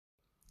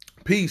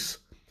Peace.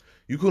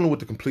 You coolin' with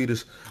the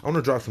completest. I want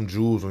to drop some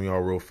jewels on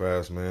y'all real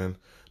fast, man.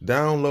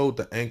 Download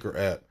the Anchor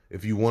app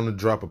if you want to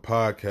drop a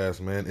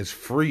podcast, man. It's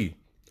free.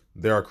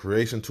 There are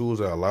creation tools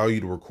that allow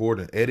you to record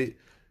and edit.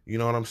 You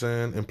know what I'm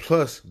saying? And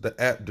plus, the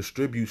app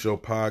distributes your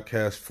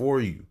podcast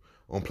for you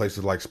on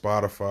places like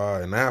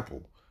Spotify and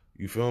Apple.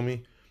 You feel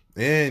me?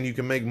 And you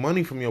can make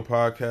money from your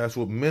podcast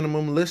with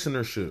minimum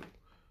listenership.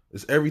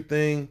 It's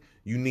everything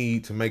you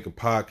need to make a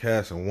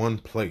podcast in one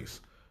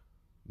place.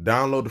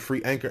 Download the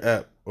free Anchor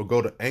app or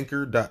go to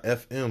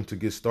anchor.fm to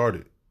get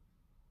started.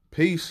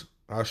 Peace.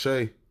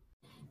 Ashe.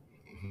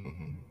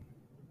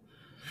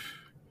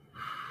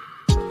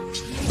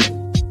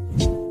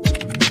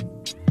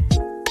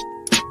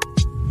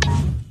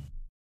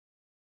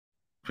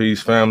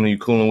 Peace, family. You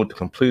cooling with the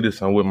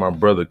completest. I'm with my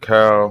brother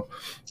Kyle.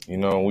 You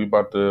know, we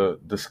about to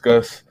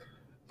discuss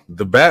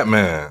the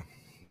BatMan.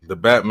 The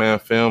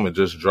BatMan film. It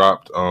just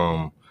dropped.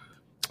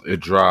 It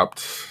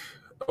dropped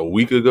a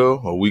week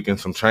and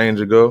some change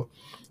ago.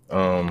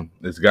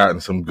 It's gotten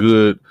some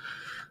good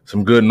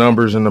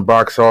numbers in the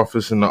box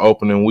office in the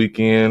opening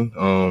weekend.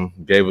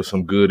 Gave us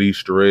some good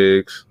Easter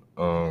eggs.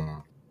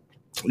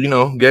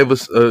 Gave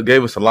us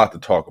a lot to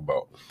talk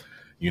about.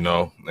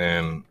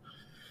 And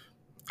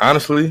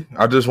honestly,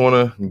 I just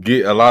want to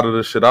get a lot of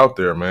this shit out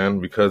there, man,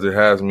 because it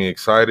has me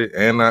excited,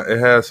 and it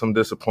has some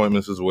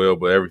disappointments as well.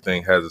 But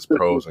everything has its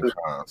pros and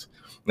cons.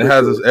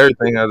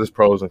 Everything has its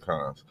pros and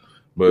cons.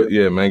 But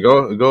yeah, man,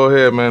 go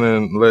ahead, man,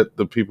 and let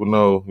the people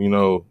know,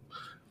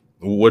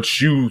 what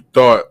you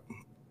thought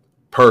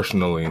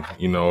personally,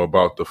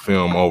 about the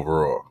film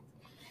overall.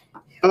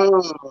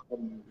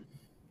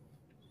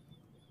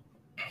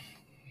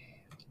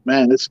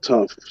 Man, it's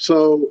tough.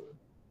 So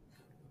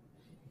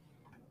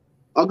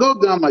I'll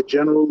go down my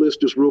general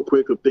list just real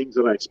quick of things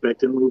that I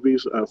expect in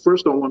movies.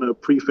 First, I want to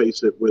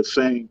preface it with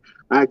saying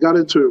I got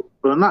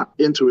not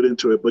into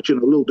it, but a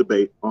little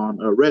debate on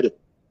Reddit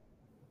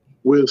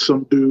with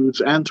some dudes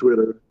and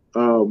Twitter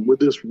with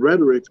this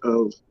rhetoric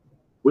of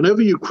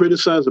whenever you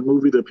criticize a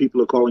movie that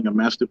people are calling a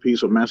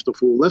masterpiece or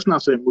masterful, let's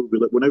not say a movie,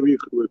 whenever you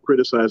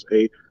criticize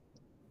a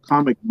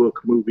comic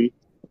book movie,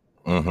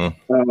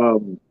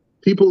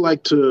 people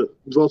like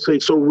they'll say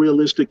it's so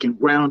realistic and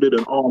grounded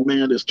and, oh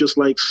man, it's just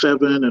like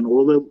Seven and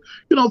all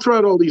the, throw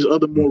out all these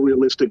other more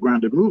realistic,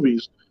 grounded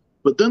movies.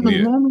 But then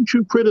the moment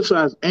you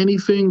criticize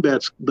anything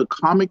that's the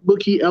comic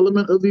booky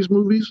element of these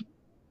movies,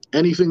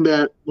 anything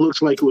that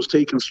looks like it was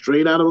taken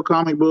straight out of a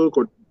comic book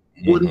or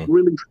wouldn't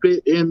really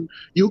fit in,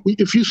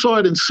 if you saw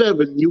it in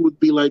Seven, you would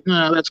be like,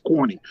 nah, that's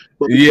corny.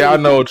 But yeah, I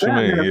know what you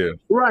mean. Yeah,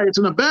 right. It's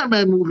in a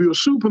Batman movie or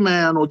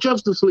Superman or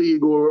Justice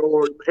League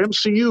or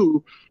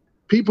MCU.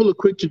 People are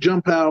quick to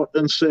jump out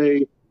and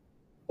say,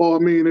 oh, I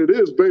mean, it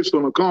is based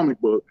on a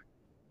comic book.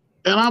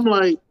 And I'm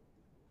like,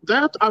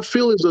 that I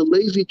feel is a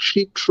lazy,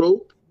 cheap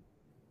trope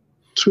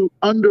to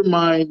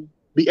undermine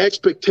the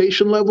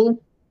expectation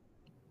level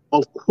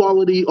of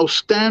quality, of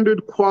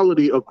standard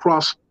quality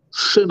across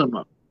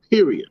cinema,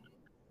 period.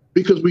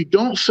 Because we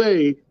don't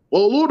say,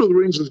 well, Lord of the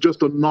Rings is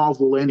just a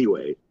novel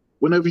anyway.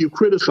 Whenever you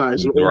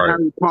criticize it, or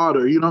Harry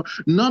Potter,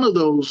 none of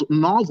those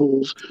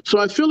novels. So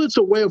I feel it's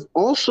a way of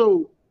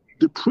also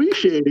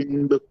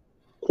depreciating the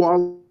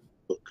quality.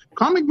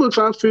 Comic books,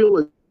 I feel,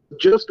 are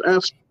just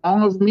as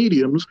strong of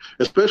mediums,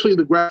 especially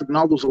the graphic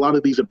novels a lot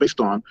of these are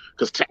based on,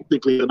 because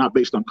technically they're not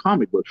based on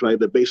comic books, right?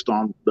 They're based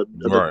on the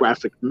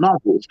graphic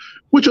novels,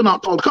 which are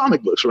not called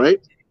comic books, right?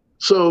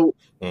 So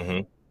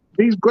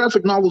these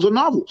graphic novels are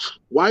novels.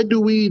 Why do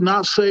we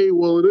not say,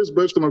 well, it is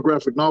based on a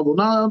graphic novel?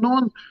 No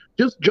one,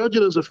 just judge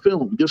it as a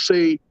film. Just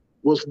say,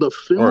 was the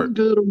film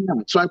good or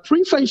not? So I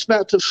preface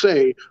that to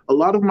say a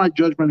lot of my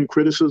judgment and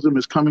criticism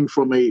is coming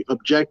from a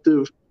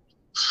objective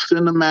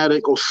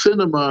cinematic or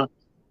cinema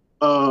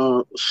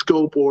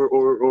scope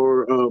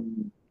or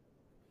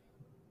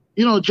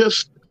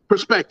just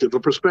perspective, a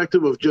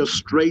perspective of just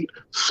straight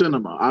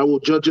cinema. I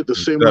will judge it the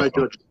same way I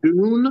judge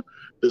Dune,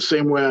 the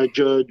same way I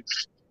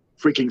judge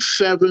freaking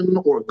Seven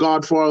or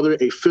Godfather.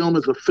 A film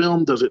is a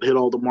film. Does it hit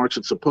all the marks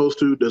it's supposed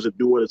to? Does it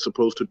do what it's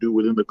supposed to do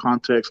within the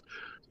context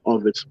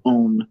of its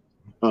own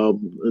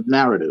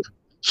narrative?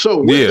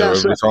 So with that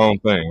said, its own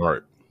thing,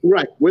 right?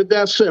 Right. With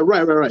that said,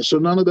 right. So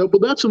none of that, but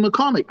that's in the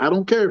comic. I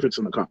don't care if it's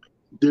in the comic.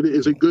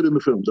 Is it good in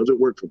the film? Does it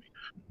work for me?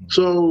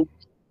 So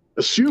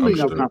assuming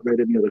I've not read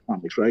any other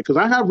comics, right? Because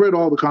I have read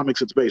all the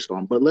comics it's based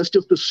on, but let's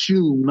just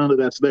assume none of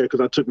that's there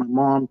because I took my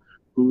mom,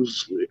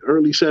 who's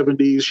early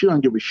 70s, she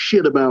doesn't give a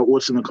shit about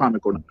what's in the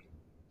comic or not.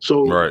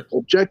 So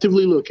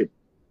objectively looking,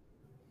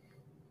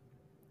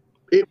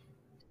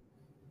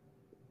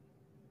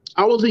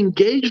 I was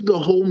engaged the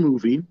whole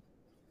movie,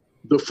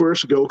 the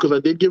first go, because I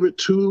did give it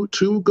two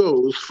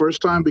goes.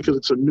 First time because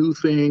it's a new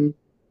thing.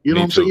 You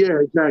know what I'm saying? Yeah,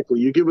 exactly.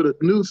 You give it a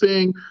new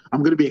thing, I'm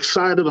going to be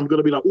excited. I'm going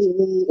to be like,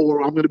 ooh,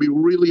 or I'm going to be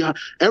really high.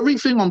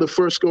 Everything on the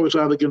first go is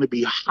either going to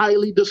be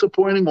highly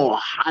disappointing or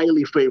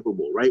highly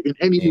favorable, right? In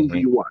any movie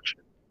you watch.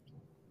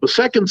 The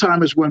second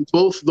time is when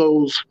both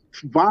those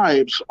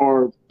vibes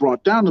are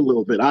brought down a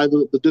little bit.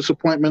 Either the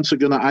disappointments are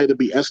going to either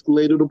be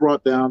escalated or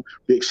brought down.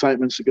 The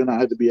excitements are going to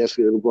either be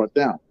escalated or brought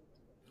down.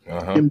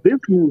 Uh-huh. In this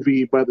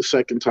movie, by the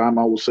second time,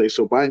 I will say,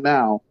 so by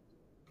now,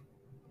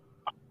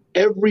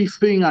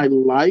 everything I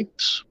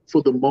liked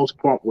for the most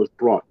part was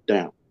brought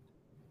down.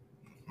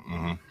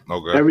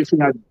 Okay.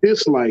 Everything I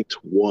disliked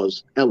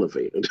was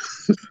elevated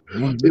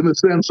Mhm. in the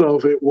sense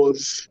of it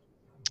was,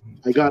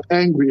 I got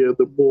angrier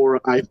the more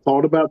I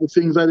thought about the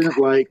things I didn't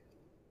like,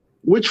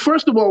 which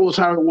first of all was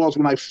how it was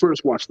when I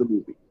first watched the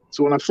movie.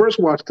 So when I first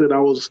watched it, I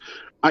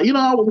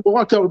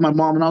walked out with my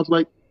mom and I was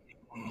like,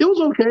 it was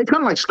okay,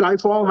 kind of like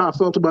Skyfall, how I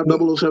felt about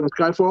 007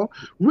 Skyfall.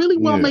 Really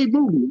well Yeah. made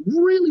movie,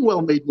 really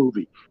well made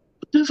movie.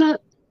 But there's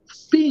that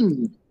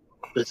thing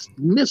that's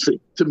missing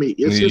to me.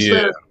 It's just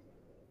Yeah. that,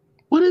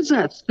 what is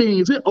that thing?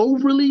 Is it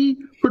overly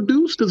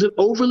produced? Is it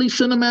overly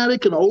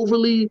cinematic and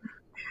overly,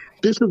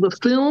 this is a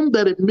film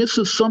that it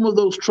misses some of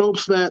those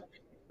tropes that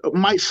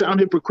might sound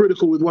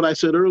hypocritical with what I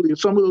said earlier.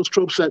 Some of those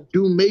tropes that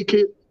do make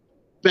it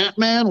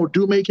Batman or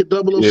do make it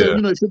 007. Yeah.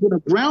 You know, if you're going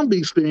to ground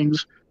these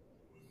things,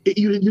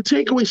 you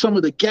take away some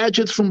of the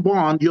gadgets from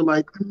Bond, you're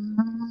like,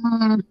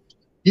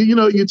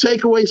 you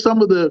take away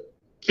some of the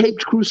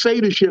caped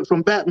crusader shit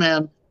from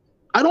Batman.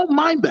 I don't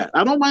mind that.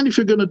 I don't mind if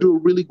you're going to do a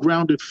really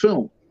grounded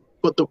film.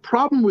 But the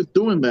problem with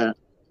doing that,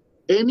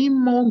 any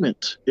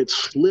moment it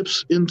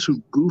slips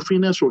into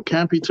goofiness or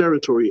campy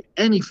territory,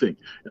 anything.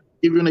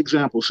 Give you an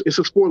example. It's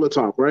a spoiler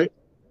talk, right?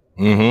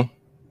 Mm-hmm.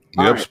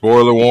 All Yep. right.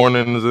 Spoiler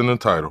warning is in the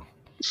title.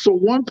 So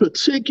one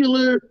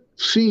particular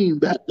scene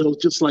that was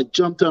just like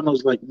jumped out, I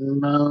was like,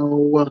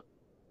 no.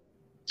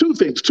 Two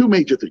things, two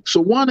major things. So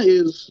one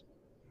is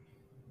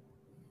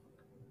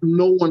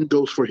no one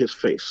goes for his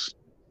face.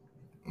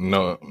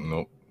 No.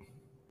 No.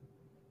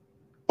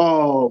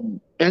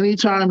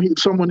 Anytime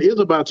someone is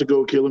about to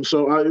go kill him,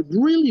 so a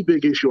really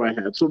big issue I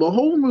had. So the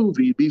whole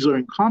movie, these are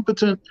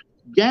incompetent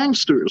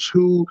gangsters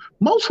who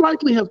most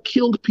likely have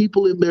killed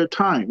people in their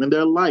time, in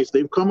their life.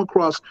 They've come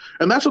across,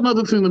 and that's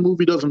another thing the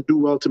movie doesn't do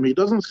well to me. It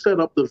doesn't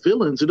set up the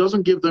villains. It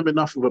doesn't give them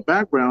enough of a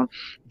background.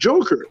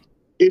 Joker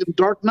in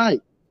Dark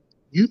Knight,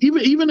 you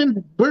even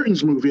in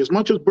Burton's movie, as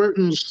much as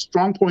Burton's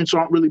strong points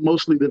aren't really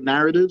mostly the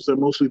narratives, they're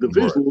mostly the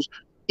Right. visuals.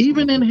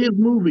 Even in his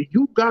movie,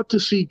 you got to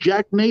see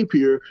Jack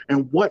Napier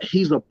and what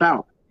he's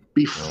about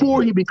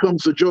before he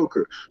becomes the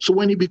Joker. So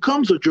when he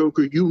becomes a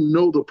Joker, you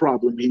know the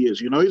problem he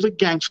is. You know he's a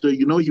gangster.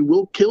 You know he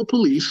will kill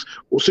police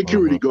or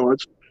security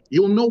guards.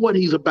 You'll know what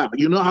he's about.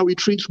 You know how he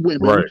treats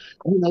women. Right.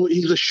 You know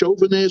he's a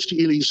chauvinist.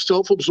 He's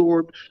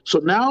self-absorbed. So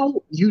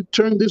now you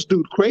turn this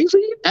dude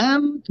crazy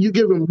and you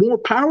give him more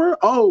power.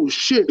 Oh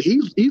shit,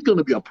 he's going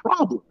to be a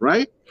problem,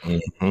 right?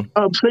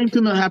 Same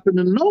thing that happened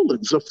in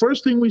Nolan's. The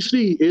first thing we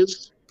see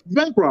is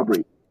bank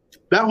robbery.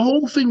 That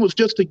whole thing was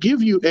just to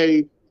give you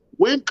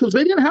because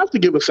they didn't have to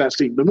give us that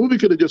scene. The movie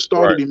could have just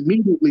started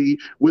immediately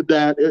with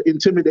that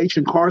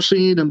intimidation car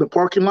scene in the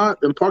parking lot,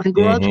 in the parking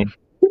garage.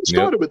 It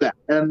started with that.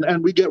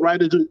 And we get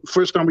right into the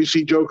first time we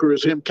see Joker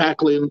is him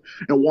cackling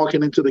and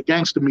walking into the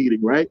gangster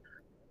meeting, right?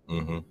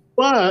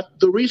 But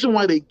the reason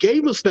why they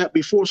gave us that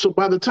before, so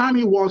by the time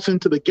he walks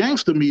into the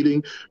gangster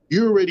meeting,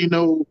 you already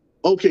know,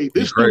 okay,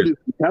 this dude is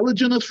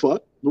intelligent as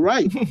fuck.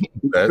 Right.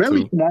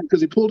 Very smart because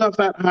he pulled off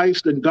that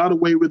heist and got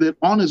away with it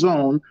on his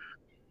own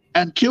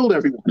and killed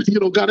everyone.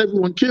 Got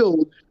everyone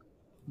killed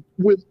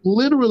with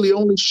literally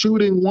only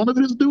shooting one of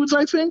his dudes,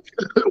 I think,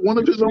 one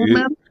of his own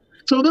men.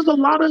 So there's a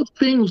lot of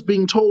things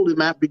being told in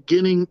that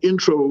beginning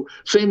intro,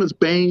 same as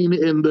Bane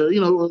in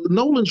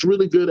Nolan's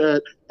really good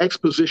at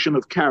exposition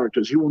of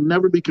characters. You will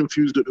never be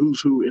confused at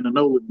who's who in a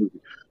Nolan movie.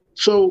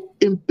 So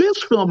in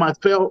this film, I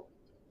felt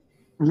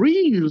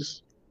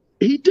Reeves,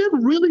 he did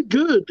really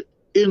good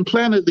in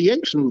Planet of the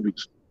Apes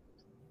movies,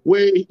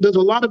 where there's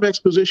a lot of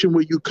exposition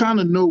where you kind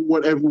of know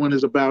what everyone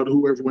is about,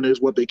 who everyone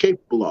is, what they're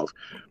capable of.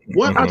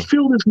 What I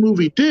feel this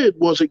movie did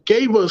was it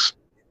gave us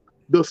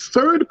the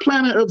third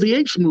Planet of the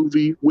Apes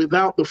movie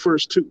without the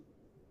first two.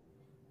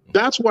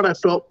 That's what I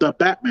felt that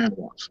Batman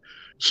was.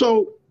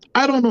 So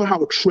I don't know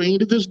how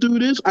trained this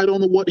dude is. I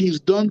don't know what he's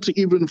done to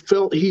even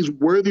felt he's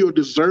worthy or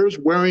deserves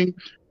wearing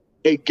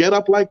a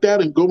getup like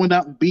that and going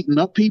out and beating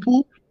up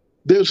people.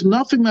 There's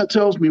nothing that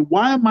tells me,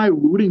 why am I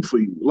rooting for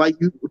you? Like,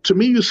 to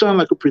me, you sound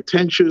like a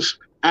pretentious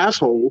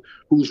asshole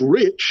who's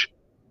rich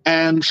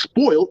and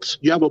spoilt.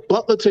 You have a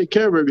butler take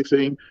care of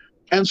everything.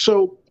 And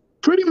so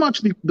pretty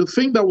much the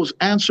thing that was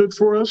answered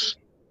for us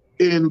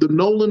in the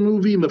Nolan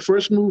movie, in the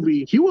first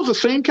movie, he was the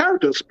same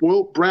character,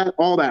 spoiled brat,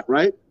 all that,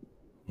 right?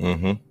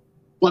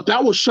 But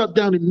that was shut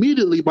down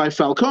immediately by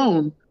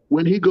Falcone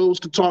when he goes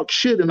to talk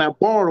shit in that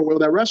bar or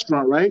that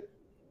restaurant, right?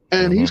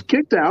 And he's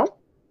kicked out.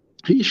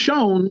 He's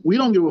shown, we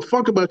don't give a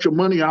fuck about your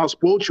money, how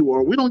spoiled you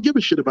are. We don't give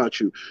a shit about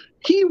you.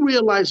 He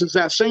realizes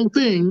that same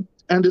thing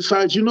and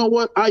decides, you know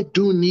what? I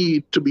do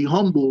need to be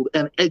humbled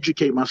and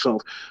educate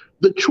myself.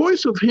 The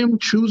choice of him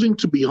choosing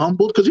to be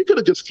humbled, because he could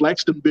have just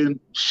flexed and been,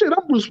 shit,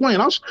 I'm Bruce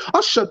Wayne.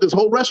 I'll shut this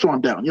whole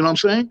restaurant down. You know what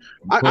I'm saying?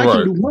 I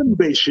can do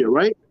money-based shit,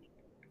 right?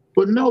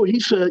 But no, he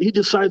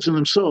decides in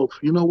himself,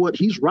 you know what?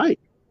 He's right.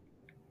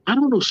 I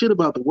don't know shit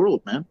about the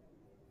world, man.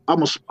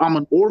 I'm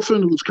an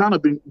orphan who's kind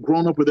of been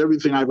grown up with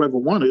everything I've ever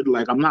wanted.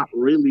 Like, I'm not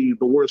really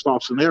the worst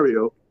off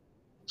scenario.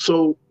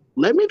 So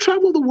Let me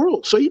travel the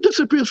world. So he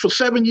disappears for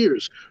 7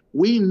 years.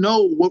 We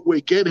know what we're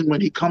getting when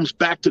he comes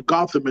back to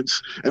Gotham,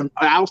 and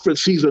Alfred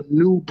sees a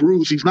new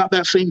Bruce. He's not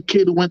that same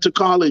kid who went to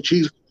college.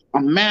 He's a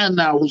man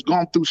now who's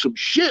gone through some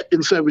shit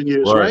in 7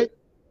 years, right?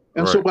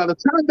 And so by the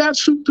time that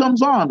suit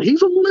comes on,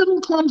 he's a little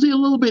clumsy a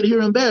little bit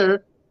here and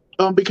there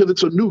because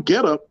it's a new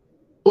getup.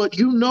 But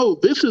you know,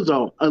 this is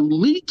an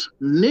elite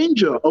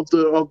ninja of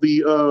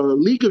the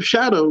League of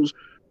Shadows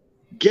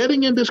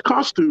getting in this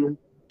costume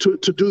to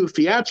do the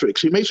theatrics.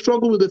 He may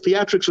struggle with the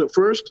theatrics at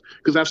first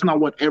because that's not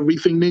what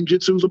everything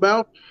ninjutsu is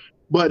about.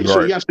 But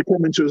so he has to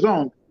come into his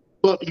own.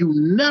 But you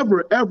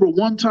never, ever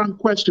one time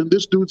question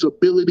this dude's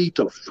ability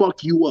to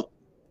fuck you up.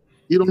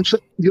 You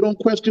don't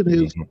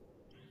question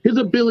his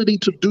ability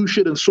to do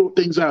shit and sort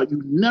things out.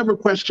 You never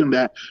question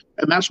that.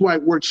 And that's why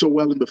it worked so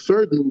well in the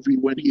third movie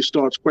when he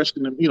starts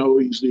questioning, you know,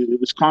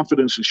 his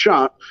confidence is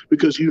shot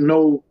because you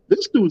know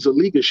this dude's a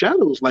League of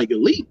Shadows, like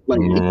elite. Like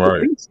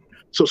elite.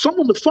 So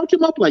someone to fuck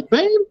him up like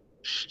Bane,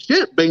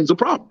 shit, Bane's a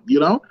problem, you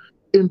know?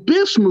 In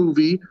this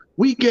movie,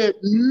 we get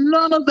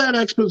none of that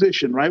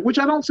exposition, right? Which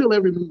I don't feel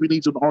every movie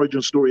needs an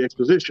origin story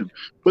exposition.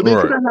 But they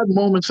could have had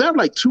moments, they have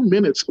like 2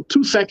 minutes,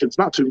 2 seconds,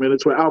 not 2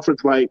 minutes, where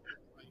Alfred's like,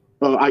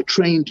 I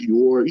trained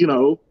you, or, you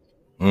know,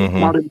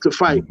 wanted to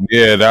fight.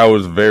 Yeah, that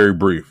was very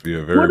brief.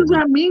 Yeah, very What does brief.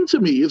 that mean to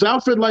me? Is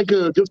Alfred like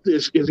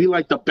is he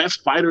like the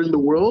best fighter in the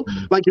world?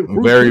 Like if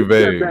Bruce very Lee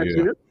vague, said that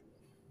shit,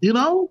 you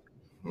know?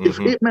 If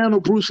Hitman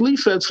or Bruce Lee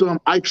said something,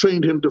 I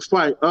trained him to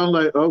fight. I'm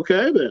like,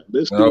 okay, then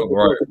this dude.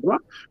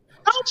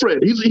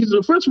 Alfred, he's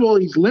first of all,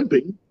 he's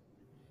limping.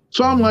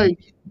 So I'm like,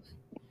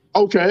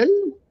 okay.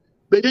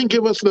 They didn't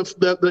give us so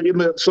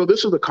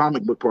this is the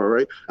comic book part,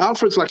 right?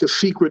 Alfred's like a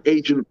secret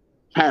agent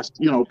past.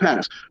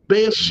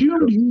 They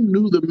assumed you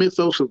knew the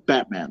mythos of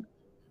Batman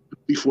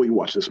before you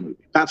watch this movie.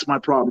 That's my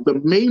problem. The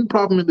main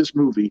problem in this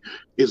movie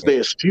is they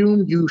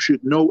assume you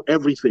should know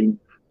everything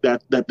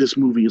that this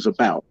movie is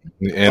about.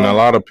 And a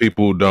lot of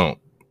people don't,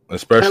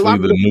 especially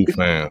the new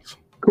fans.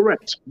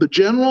 Correct. The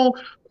general...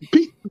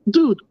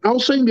 Dude, I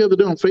was saying the other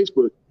day on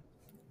Facebook,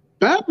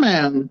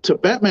 Batman to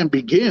Batman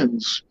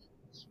Begins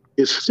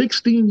is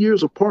 16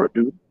 years apart,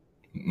 dude.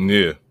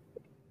 Yeah.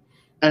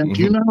 And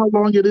do you know how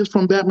long it is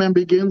from Batman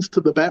Begins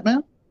to the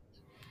Batman?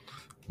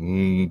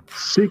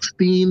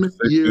 16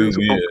 years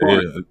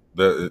apart.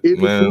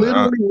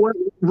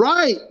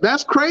 Right.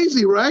 That's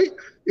crazy, right?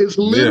 It's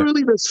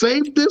literally the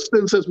same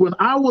distance as when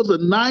I was a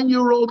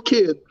 9-year-old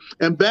kid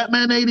and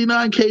Batman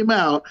 89 came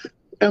out.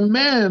 And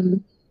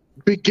man,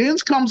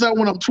 Begins comes out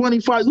when I'm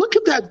 25. Look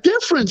at that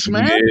difference,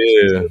 man.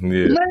 Yeah.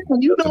 Man,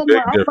 you know, I'm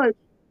like,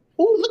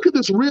 oh, look at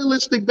this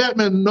realistic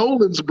Batman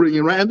Nolan's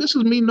bringing, right? And this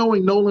is me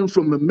knowing Nolan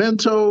from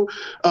Memento,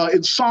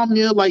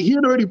 Insomnia. Like, he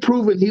had already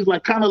proven he's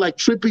like kind of like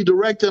trippy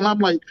director. And I'm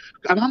like,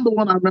 and I'm the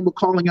one I remember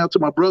calling out to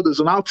my brothers.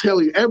 And I'll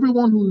tell you,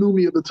 everyone who knew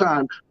me at the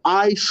time,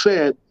 I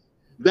said,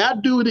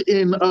 that dude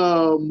in,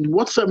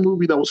 what's that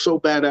movie that was so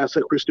badass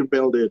that Christian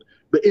Bale did?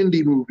 The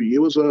indie movie. It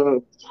was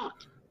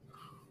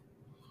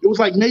it was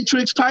like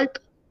Matrix type.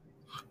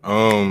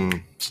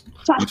 You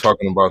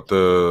talking about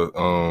the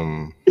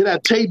it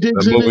had Tay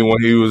Diggs the movie in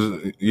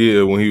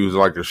it. when he was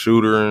like a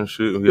shooter and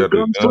shit. He had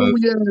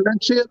that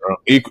shit.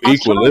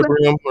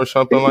 Equilibrium or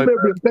something like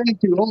that.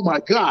 Thank you. Oh my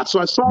God!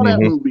 So I saw that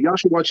movie. Y'all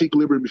should watch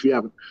Equilibrium if you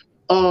haven't.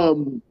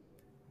 And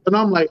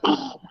I'm like,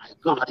 oh my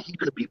God, he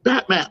could be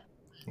Batman.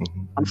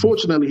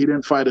 Unfortunately, he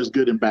didn't fight as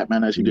good in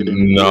Batman as he did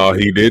in. No,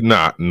 he did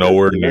not.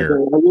 Nowhere near.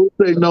 I will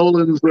say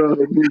Nolan's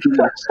movie.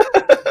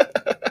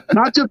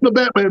 Not just the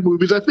Batman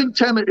movies. I think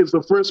Tenet is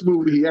the first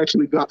movie he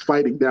actually got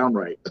fighting down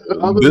right.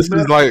 This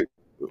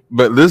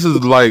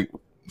is like,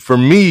 for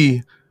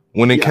me,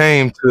 when it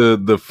came to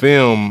the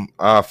film,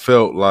 I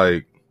felt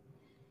like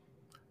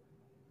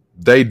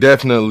they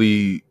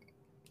definitely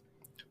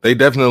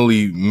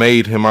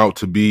made him out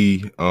to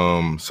be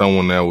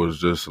someone that was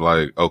just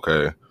like,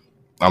 okay,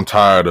 I'm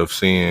tired of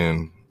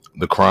seeing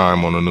the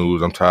crime on the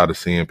news. I'm tired of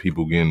seeing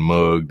people getting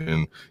mugged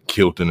and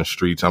killed in the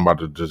streets. I'm about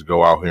to just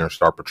go out here and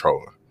start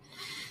patrolling.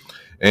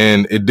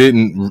 And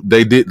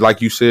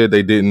like you said,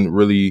 they didn't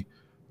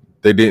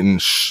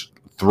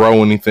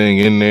throw anything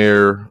in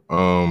there,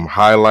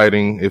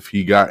 highlighting if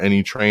he got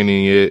any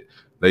training yet.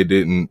 They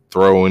didn't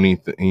throw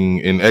anything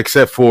in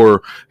except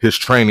for his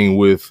training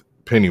with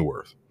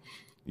Pennyworth,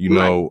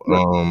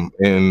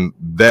 and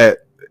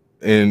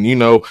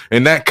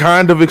that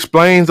kind of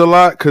explains a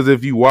lot. Cause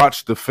if you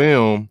watch the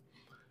film,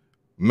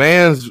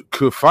 Mans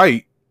could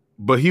fight,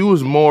 but he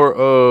was more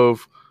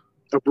of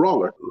a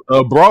brawler.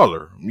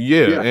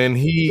 Yeah. And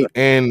he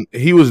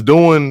was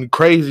doing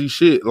crazy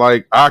shit.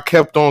 Like, I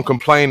kept on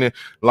complaining.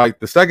 Like,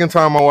 the second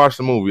time I watched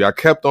the movie, I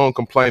kept on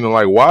complaining,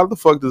 like, why the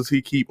fuck does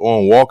he keep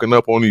on walking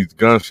up on these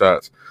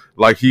gunshots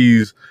like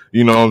he's,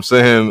 you know what I'm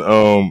saying,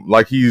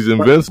 like he's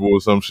invincible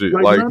or some shit.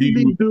 Like none of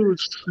these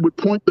dudes would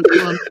point the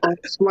gun up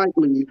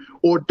slightly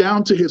or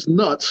down to his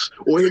nuts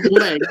or his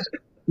legs.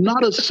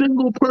 Not a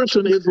single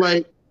person is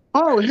like,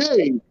 oh,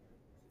 hey,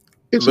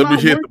 it's let me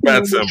not hit the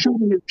bat working when symbol. we're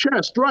shooting his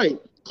chest, right?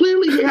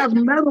 Clearly, he has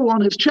metal on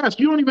his chest.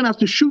 You don't even have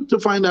to shoot to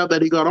find out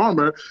that he got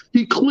armor.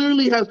 He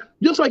clearly has,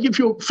 just like if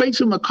you're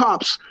facing the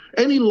cops,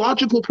 any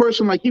logical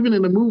person, like even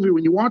in the movie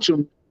when you watch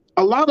them,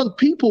 a lot of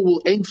people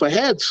will aim for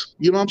heads.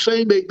 You know what I'm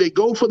saying? They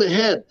go for the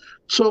head.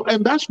 So,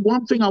 and that's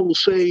one thing I will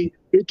say.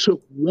 It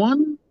took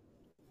one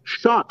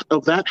shot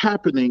of that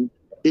happening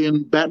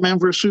in Batman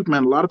vs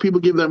Superman. A lot of people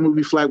give that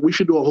movie flack. We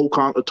should do a whole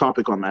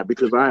topic on that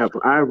because I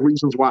have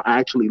reasons why I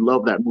actually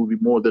love that movie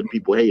more than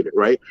people hate it.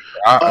 Right?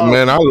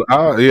 Yeah,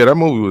 that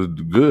movie was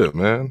good,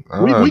 man.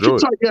 We can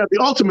talk. Yeah, the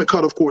ultimate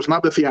cut, of course,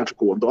 not the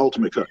theatrical one. The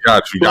ultimate cut.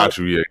 Got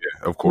you. Yeah,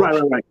 of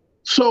course. Right.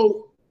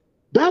 So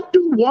that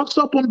dude walks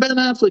up on Ben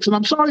Affleck, and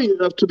I'm sorry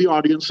to the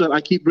audience that I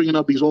keep bringing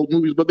up these old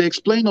movies, but they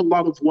explain a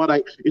lot of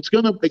it's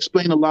going to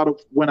explain a lot of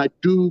when I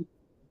do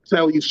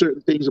tell you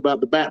certain things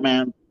about the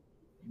Batman,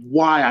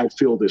 why I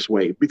feel this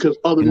way, because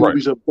other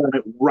movies have done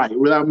it right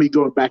without me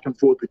going back and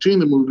forth between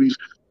the movies.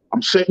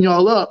 I'm setting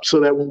y'all up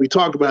so that when we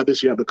talk about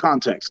this, you have the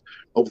context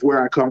of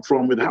where I come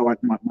from with how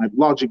my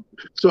logic.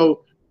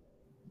 So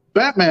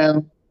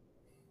Batman,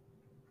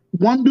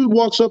 one dude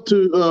walks up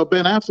to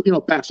Ben Affleck,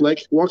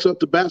 Batfleck, walks up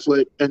to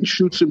Batfleck and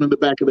shoots him in the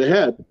back of the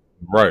head.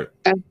 Right.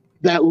 And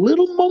that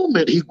little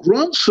moment, he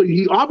grunts, so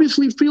he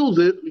obviously feels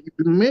it. He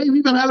may have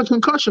even had a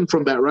concussion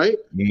from that, right?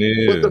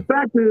 Yeah. But the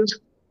fact is,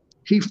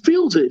 he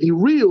feels it. He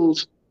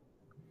reels,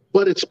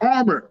 but it's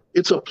armor.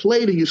 It's a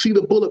plating. You see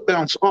the bullet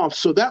bounce off.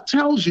 So that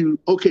tells you,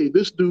 okay,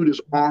 this dude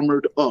is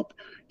armored up,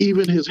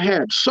 even his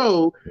head.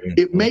 So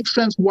it makes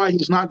sense why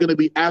he's not going to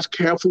be as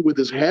careful with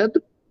his head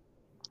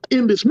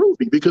in this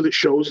movie, because it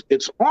shows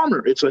it's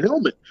armor, it's a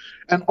helmet.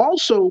 And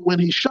also when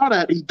he's shot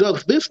at, he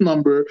does this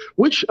number,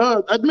 which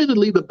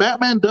admittedly the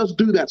Batman does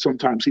do that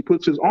sometimes. He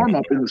puts his arm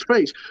up in his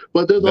face,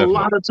 but there's a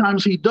lot of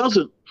times he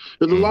doesn't.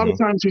 There's a lot of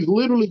times he's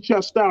literally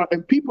chest out,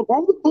 and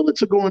all the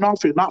bullets are going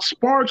off here, not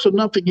sparks or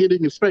nothing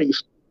hitting his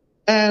face.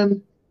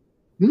 And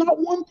not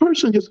one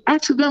person just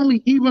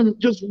accidentally even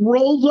just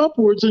rolls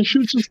upwards and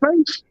shoots his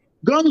face.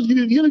 Guns,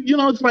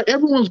 it's like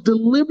everyone's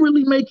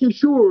deliberately making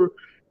sure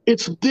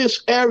it's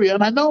this area.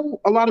 And I know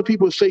a lot of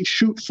people say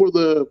shoot for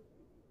the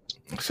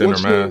center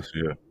mass,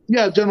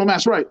 yeah, general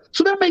mass, right.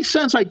 So that makes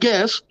sense, I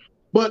guess.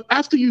 But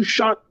after you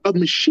shot a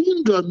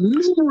machine gun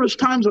numerous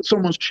times at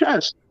someone's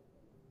chest,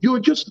 you're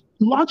just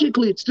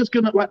logically, it's just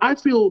gonna, like, I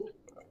feel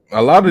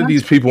a lot of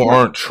these people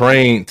aren't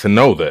trained to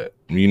know that.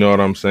 You know what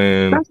I'm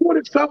saying? That's what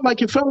it felt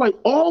like. It felt like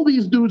all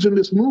these dudes in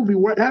this movie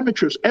were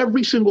amateurs.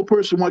 Every single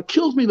person. What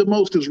kills me the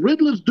most is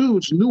Riddler's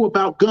dudes knew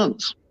about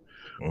guns.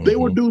 They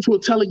were dudes who were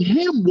telling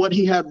him what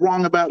he had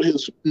wrong about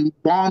his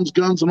bombs,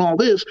 guns, and all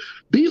this.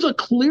 These are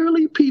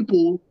clearly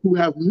people who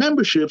have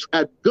memberships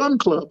at gun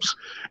clubs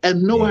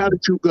and know how to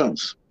shoot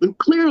guns.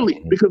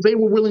 Clearly, because they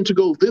were willing to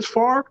go this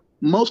far.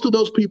 Most of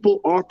those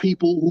people are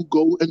people who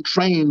go and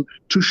train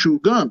to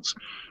shoot guns.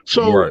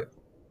 So,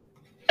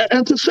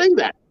 and to say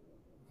that,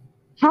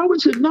 how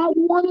is it not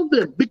one of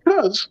them?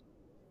 Because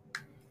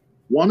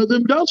one of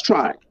them does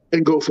try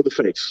and go for the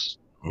face.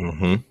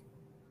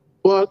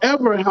 But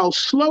how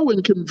slow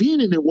and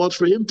convenient it was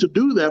for him to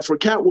do that, for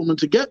Catwoman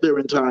to get there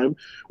in time,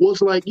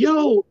 was like,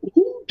 yo,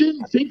 who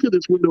didn't think of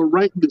this when they were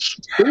writing this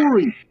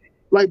story?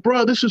 Like,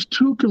 bro, this is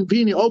too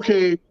convenient.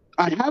 Okay,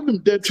 I have him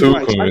dead to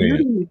rights.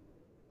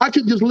 I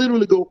could just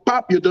literally go,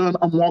 pop, you're done.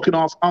 I'm walking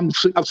off.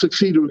 I've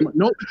succeeded.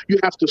 Nope, you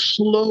have to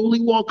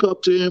slowly walk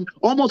up to him,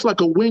 almost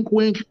like a wink,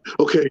 wink.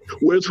 Okay,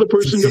 where's the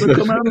person going to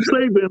come out and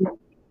save him?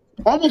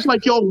 Almost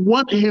like y'all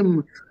want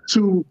him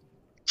to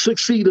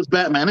succeed as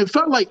Batman. It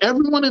felt like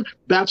everyone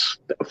that's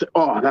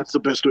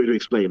the best way to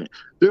explain it.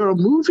 There are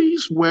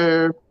movies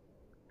where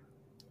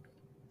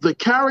the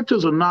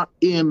characters are not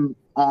in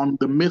on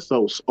the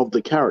mythos of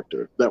the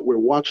character that we're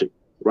watching,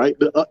 right?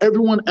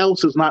 Everyone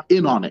else is not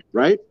in on it,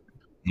 right?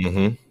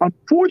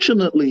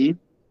 Unfortunately,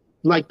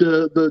 like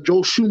the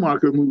Joel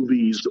Schumacher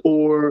movies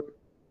or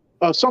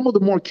some of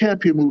the more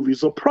campier movies,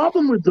 the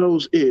problem with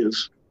those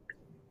is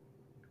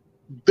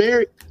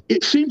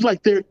it seems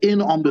like they're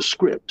in on the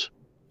script.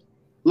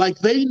 Like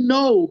they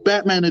know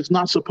Batman is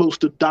not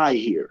supposed to die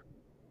here.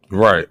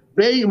 Right.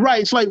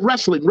 It's like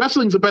wrestling.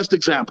 Wrestling's the best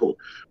example.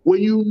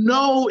 When you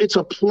know it's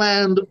a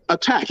planned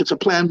attack, it's a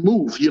planned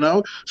move,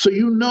 So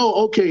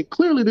okay,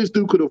 clearly this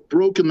dude could have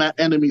broken that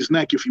enemy's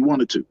neck if he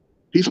wanted to.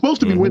 He's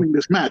supposed to be winning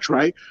this match,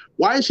 right?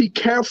 Why is he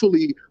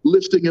carefully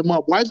lifting him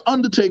up? Why is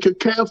Undertaker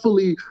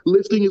carefully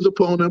lifting his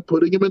opponent,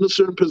 putting him in a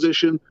certain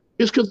position?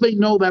 It's because they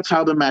know that's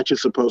how the match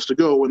is supposed to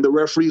go. When the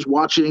referee's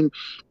watching,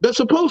 they're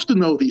supposed to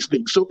know these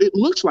things. So it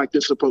looks like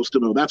they're supposed to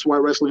know. That's why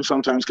wrestling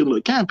sometimes can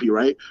look campy,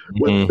 right?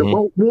 When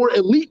the more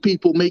elite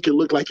people make it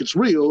look like it's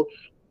real,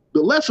 the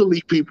less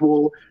elite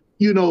people,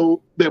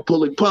 they're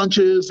pulling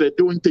punches, they're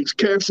doing things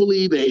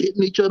carefully, they're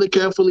hitting each other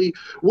carefully.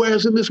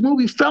 Whereas in this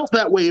movie, felt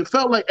that way. It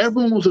felt like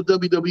everyone was a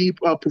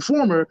WWE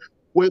performer,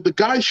 where the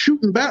guys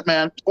shooting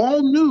Batman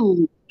all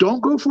knew,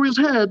 don't go for his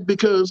head,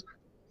 because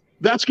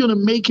that's going to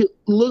make it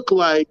look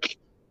like,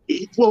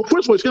 well,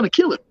 first of all, it's going to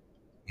kill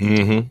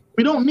him.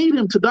 We don't need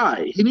him to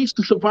die. He needs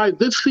to survive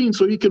this scene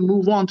so he can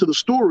move on to the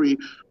story.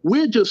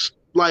 We're just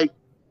like,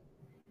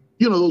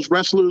 those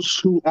wrestlers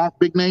who aren't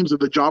big names are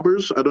the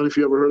jobbers. I don't know if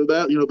you ever heard of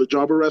that. The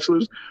jobber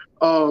wrestlers.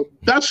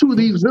 That's who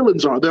these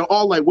villains are. They're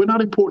all like, we're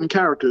not important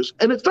characters.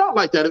 And it felt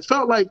like that. It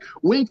felt like,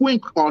 wink,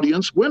 wink,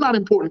 audience, we're not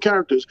important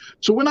characters.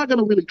 So we're not going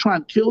to really try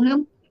and kill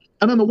him.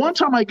 And then the one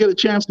time I get a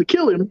chance to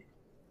kill him,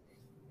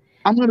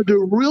 I'm going to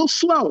do it real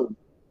slow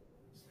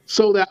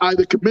so that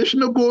either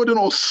Commissioner Gordon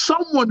or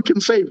someone can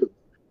save him,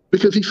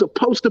 because he's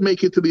supposed to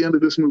make it to the end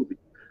of this movie.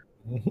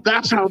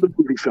 That's how the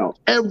movie felt.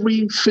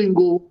 Every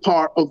single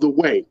part of the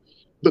way.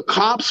 The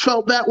cops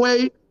felt that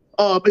way.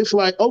 It's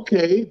like,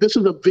 okay, this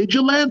is a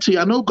vigilante.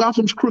 I know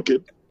Gotham's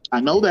crooked.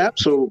 I know that.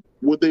 So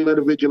would they let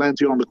a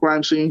vigilante on the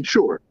crime scene?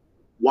 Sure.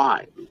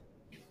 Why?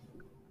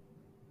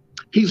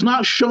 He's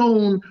not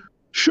shown.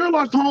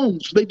 Sherlock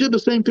Holmes, they did the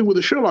same thing with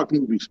the Sherlock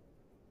movies.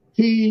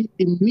 He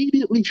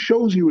immediately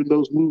shows you in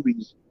those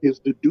movies his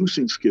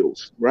deducing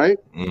skills, right?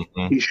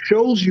 Mm-hmm. He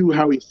shows you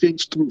how he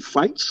thinks through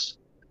fights.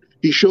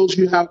 He shows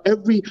you how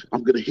I'm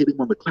going to hit him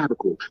on the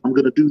clavicle. I'm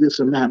going to do this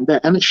and that and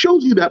that. And it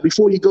shows you that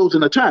before he goes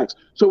and attacks.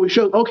 So it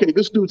shows, okay,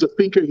 this dude's a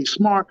thinker. He's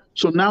smart.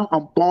 So now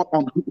I'm bought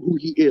on who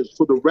he is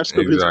for the rest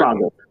of his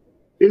saga.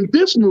 In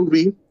this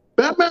movie,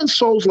 Batman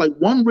solves like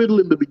one riddle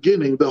in the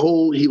beginning, the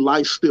whole he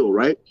lies still,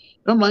 right?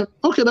 I'm like,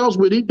 okay, that was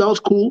witty. That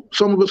was cool.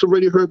 Some of us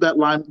already heard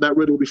that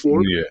riddle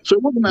before. Yeah. So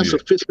it wasn't that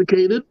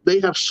sophisticated. They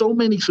have so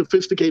many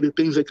sophisticated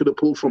things they could have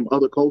pulled from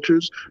other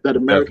cultures that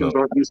Americans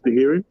aren't used to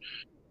hearing.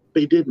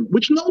 They didn't,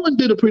 which Nolan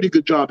did a pretty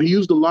good job. He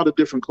used a lot of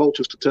different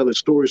cultures to tell his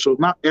story, so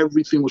not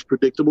everything was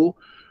predictable.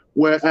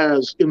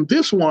 Whereas in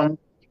this one,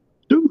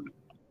 dude,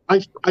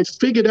 I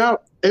figured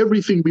out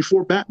everything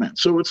before Batman.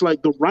 So it's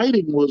like the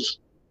writing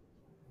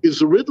is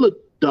the Riddler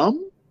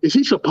dumb? Is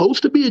he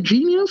supposed to be a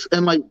genius?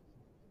 And like,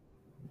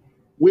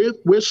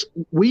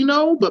 we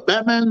know, but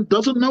Batman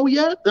doesn't know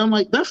yet. And I'm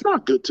like, that's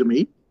not good to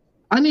me.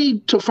 I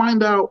need to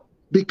find out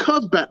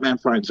because Batman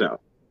finds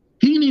out.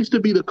 He needs to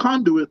be the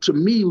conduit to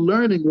me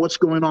learning what's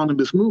going on in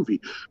this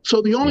movie.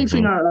 So the only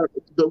thing that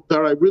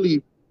I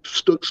really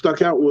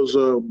stuck out was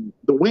the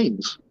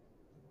Waynes.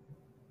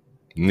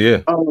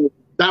 Yeah.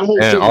 That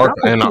whole and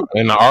thing.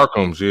 And the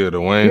Arkhams, the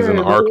Waynes and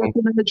the Arkham.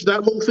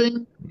 That whole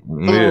thing.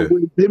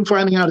 With him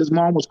finding out his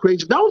mom was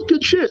crazy. That was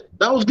good shit.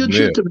 That was good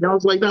shit to me. I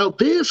was like, now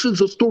this is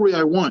the story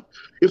I want.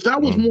 If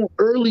that was more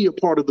earlier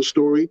part of the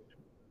story,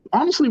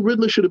 honestly,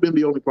 Riddler should have been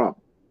the only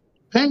problem.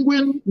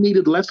 Penguin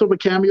needed less of a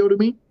cameo to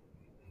me.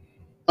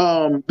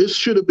 This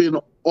should have been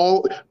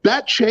all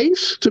that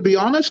chase. To be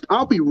honest,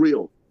 I'll be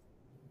real.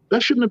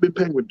 That shouldn't have been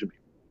Penguin to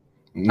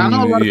me. I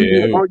know a lot of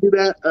people argue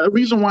that. The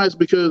reason why is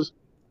because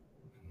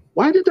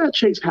why did that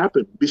chase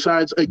happen?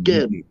 Besides,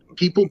 again,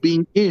 people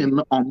being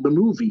in on the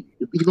movie,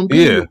 even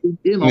being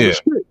in on the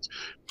script.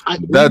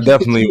 That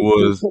definitely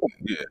was.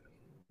 Yeah,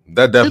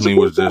 that definitely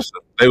was just.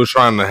 They were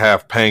trying to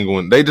have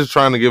Penguin. They just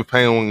trying to give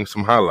Penguin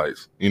some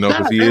highlights,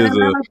 because he is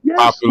a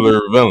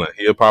popular villain.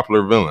 He a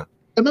popular villain.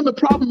 And then the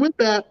problem with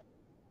that,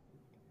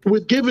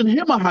 with giving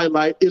him a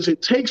highlight, is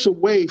it takes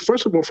away,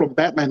 first of all, from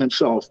Batman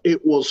himself.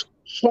 It was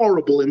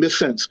horrible in this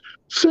sense.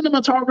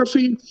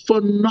 Cinematography,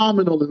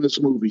 phenomenal in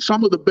this movie.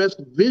 Some of the best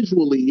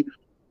visually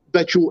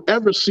that you'll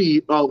ever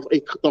see of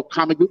a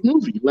comic book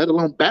movie, let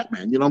alone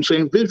Batman. You know what I'm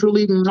saying?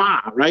 Visually,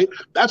 right?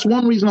 That's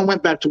one reason I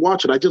went back to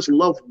watch it. I just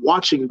love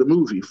watching the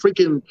movie.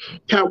 Freaking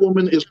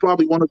Catwoman is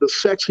probably one of the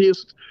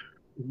sexiest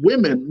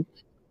women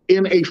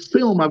in a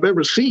film I've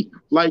ever seen.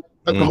 Like,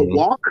 her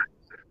walk.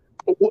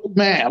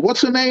 Man,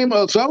 what's her name?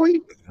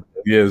 Zoe?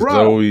 Yeah,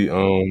 Zoe.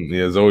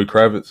 Zoe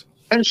Kravitz.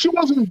 And she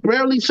wasn't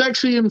barely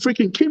sexy in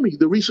freaking Kimmy,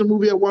 the recent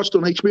movie I watched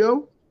on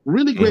HBO.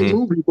 Really great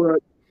movie, but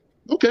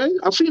okay,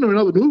 I've seen her in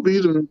other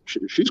movies, and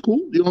she's cool.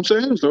 You know what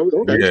I'm saying? So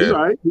okay, she's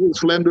all right. She's a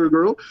slender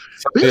girl.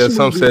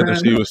 Some said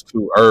that she was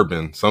too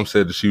urban. Some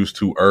said that she was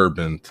too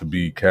urban to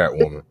be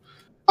Catwoman.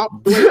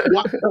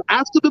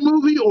 After the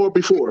movie or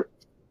before?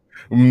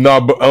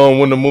 No, but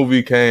when the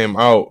movie came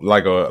out,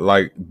 like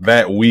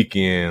that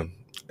weekend.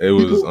 It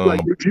was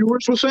like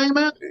reviewers were saying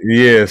that?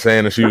 Yeah,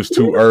 saying that she was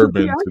too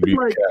urban to be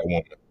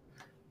Catwoman.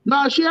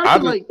 Nah, she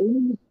acted like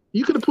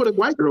you could have put a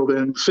white girl there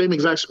in the same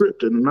exact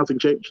script and nothing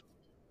changed.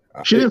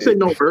 She didn't say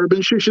no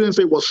urban shit. She didn't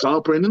say what's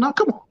up or anything. No,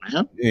 come on,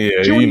 man.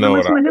 Yeah, you know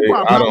what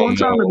I don't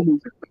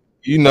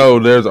know.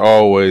 There's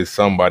always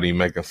somebody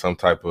making some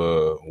type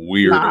of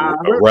weird or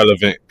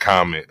irrelevant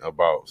comment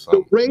about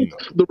something.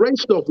 The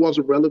race stuff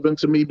wasn't relevant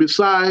to me.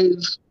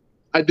 Besides,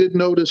 I did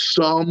notice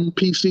some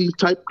PC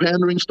type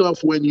pandering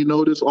stuff when you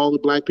notice all the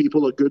black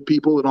people are good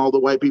people and all the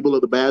white people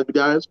are the bad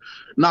guys.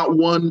 Not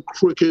one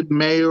crooked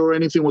mayor or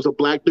anything was a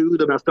black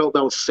dude, and I felt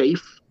that was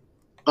safe.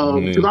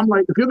 Because I'm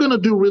like, if you're going to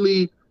do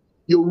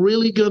you're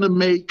really going to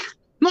make...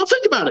 No,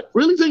 think about it.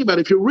 Really think about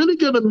it. If you're really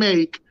going to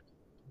make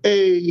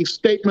a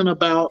statement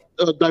about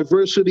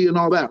diversity and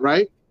all that,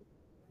 right?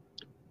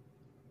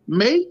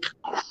 Make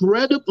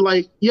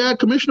credible,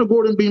 Commissioner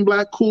Gordon being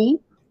black,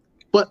 cool.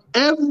 But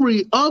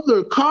every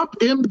other cop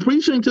in the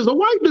precinct is a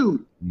white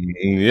dude.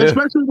 Yeah.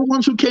 Especially the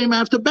ones who came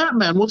after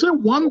Batman. Was there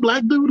one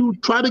black dude who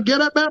tried to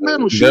get at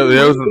Batman?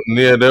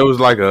 There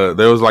was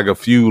like a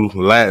few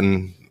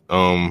Latin I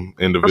saw that.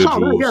 Yeah,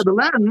 individuals. the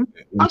Latin.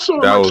 I saw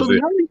it That like so. was The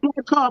it. only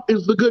black cop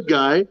is the good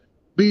guy.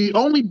 The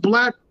only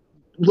black,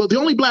 well, the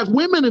only black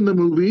women in the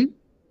movie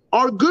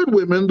are good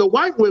women. The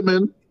white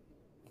women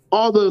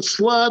are the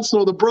sluts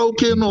or the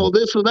broken or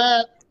this or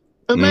that.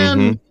 And Mm-hmm.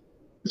 then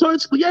so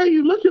it's yeah,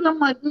 you look at them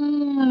like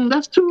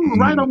that's too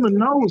right on the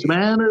nose,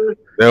 man.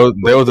 There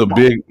was a Come on.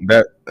 big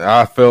that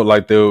I felt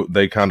like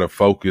they kind of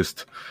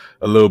focused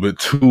a little bit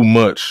too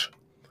much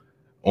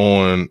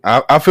on.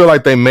 I feel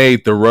like they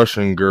made the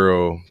Russian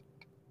girl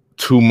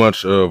too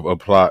much of a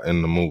plot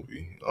in the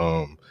movie.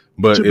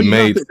 But To it be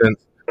made nothing. sense.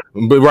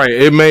 But right,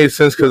 it made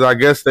sense because I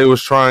guess they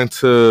was trying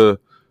to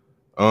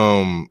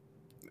um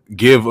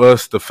give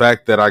us the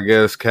fact that I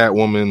guess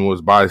Catwoman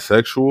was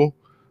bisexual.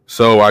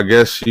 So I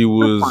guess she That's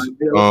was fine.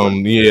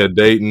 Yeah, that's fine.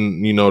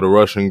 dating, the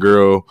Russian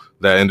girl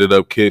that ended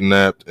up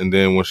kidnapped, and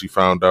then when she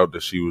found out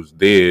that she was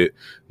dead,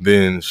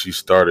 then she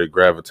started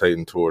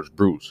gravitating towards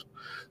Bruce.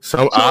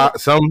 Some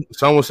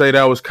would say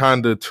that was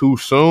kind of too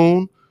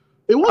soon.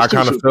 It was I too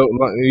kind of soon. felt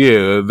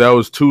like that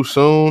was too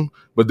soon.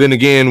 But then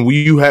again,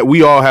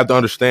 we all have to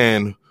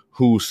understand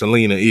who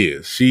Selena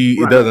is. She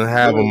Right. doesn't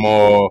have them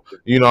all.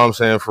 You know what I'm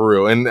saying, for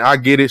real. And I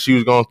get it. She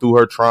was going through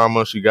her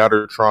trauma. She got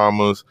her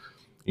traumas.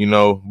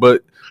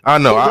 But I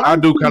know But why I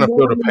was do she kind of feel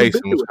the morally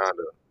pacing was ambiguous?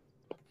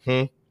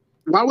 kind of.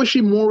 Why was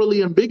she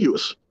morally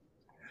ambiguous?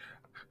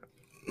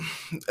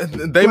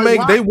 They Like make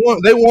why?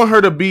 they want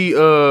her to be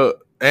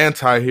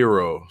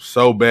anti-hero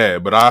so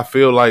bad, but I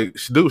feel like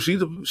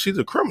she's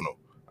a criminal.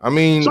 I So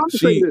mean, I'm to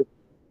say she this.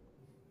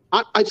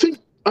 I think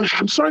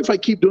I'm sorry if I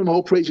keep doing the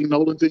whole praising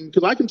Nolan thing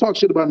because I can talk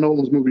shit about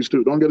Nolan's movies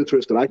too. Don't get it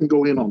twisted. I can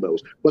go in on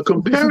those. But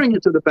comparing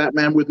it to the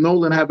Batman with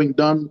Nolan having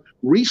done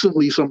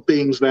recently some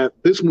things that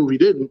this movie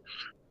didn't,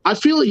 I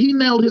feel he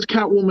nailed his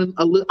Catwoman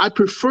a little. I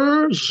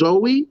prefer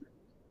Zoe,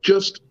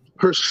 just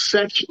her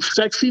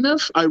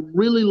sexiness. I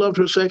really loved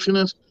her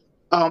sexiness.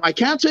 I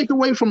can't take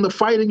away from the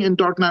fighting in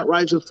Dark Knight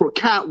Rises for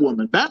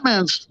Catwoman.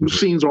 Batman's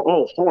scenes are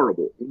all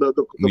horrible.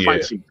 The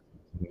fight yeah. scene.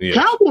 Yes.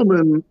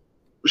 Catwoman,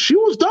 she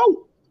was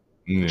dope.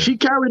 Yeah. She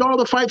carried all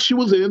the fights she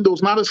was in. There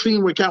was not a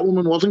scene where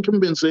Catwoman wasn't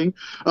convincing.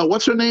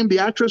 What's her name? The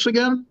actress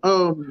again?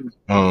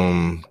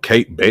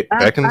 Kate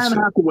Beckinsale. Anne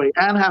Hathaway.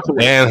 Anne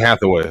Hathaway. Anne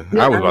Hathaway.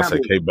 Yeah, I was Anne about to say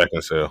Hathaway. Kate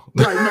Beckinsale.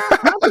 Right.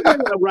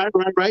 No,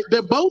 Hathaway, right.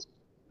 They're both.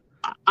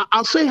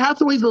 I'll say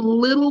Hathaway's a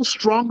little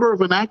stronger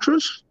of an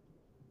actress.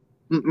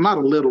 Not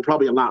a little,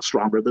 probably a lot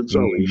stronger than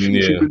Zoe.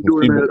 She's been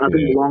doing it, I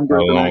think, longer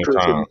a as an long actress.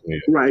 time.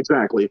 Right,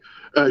 exactly.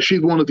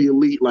 She's one of the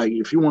elite, like,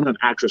 if you want an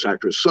actress.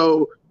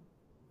 So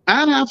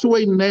Anne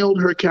Hathaway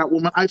nailed her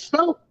Catwoman. I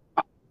felt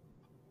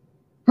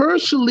her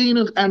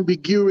Selena's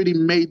ambiguity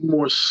made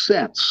more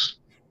sense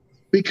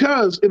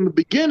because in the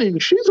beginning,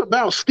 she's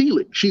about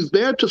stealing. She's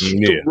there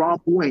to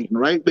rob Wayne,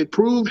 right? They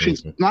prove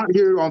she's not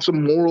here on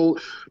some moral.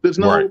 There's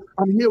no, Right.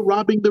 I'm here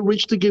robbing the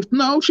rich to give.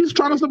 No, she's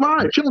trying to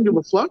survive. She don't give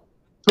a fuck.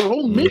 Her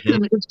whole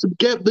mission is to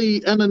get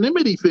the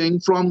anonymity thing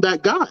from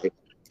that guy.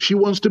 She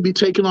wants to be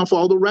taken off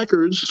all the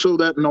records so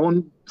that no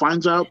one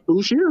finds out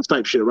who she is,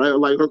 type shit, right? Or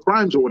like her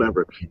crimes or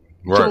whatever.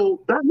 Right.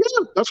 So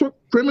that's what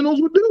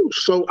criminals would do.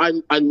 So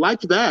I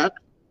liked that.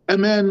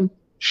 And then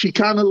she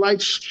kind of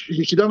likes,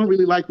 she doesn't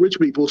really like rich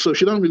people, so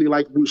she doesn't really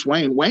like Bruce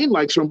Wayne. Wayne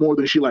likes her more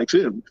than she likes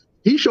him.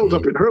 He shows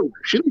up in her.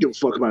 She doesn't give a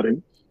fuck about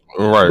him.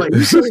 Right. But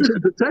he shows his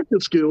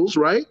detective skills,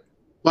 right?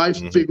 By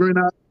figuring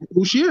out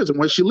who she is and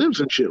where she lives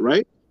and shit,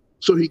 right?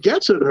 So he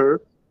gets at her,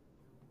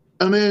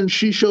 and then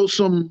she shows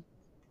some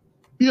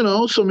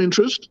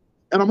interest.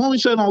 And I'm only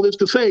saying all this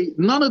to say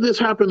none of this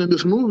happened in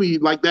this movie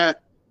like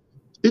that.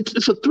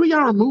 It's a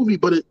 3-hour movie,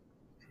 but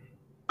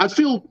I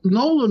feel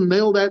Nolan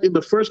nailed that in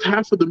the first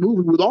half of the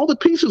movie with all the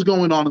pieces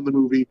going on in the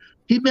movie.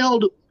 He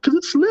nailed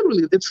because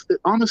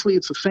honestly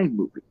it's the same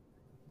movie.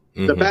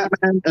 The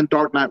Batman and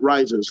Dark Knight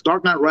Rises.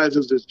 Dark Knight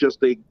Rises is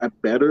just a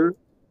better.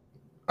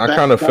 I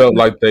kind of felt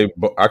like they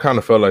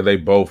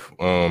both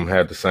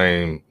had the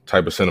same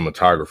type of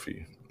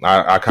cinematography.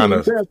 I kind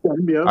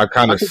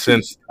of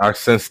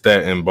sensed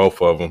that in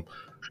both of them.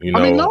 You know,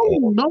 I mean,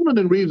 Nolan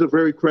and Reeves are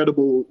very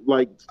credible,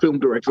 like film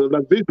directors.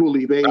 Like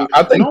visually,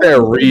 I think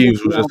that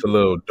Reeves was just a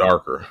little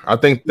darker. I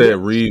think that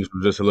Reeves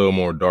was just a little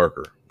more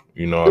darker.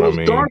 You know what I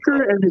mean?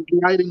 Darker, and his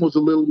lighting was a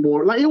little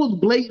more like it was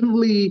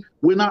blatantly.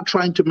 We're not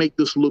trying to make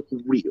this look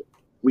real.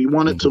 We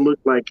want it to look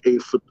like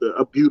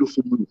a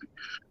beautiful movie.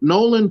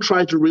 Nolan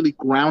tried to really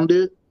ground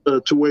it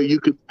to where you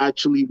could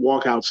actually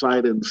walk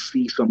outside and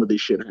see some of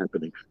this shit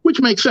happening, which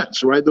makes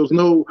sense, right? There's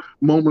no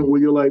moment where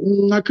you're like,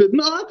 I could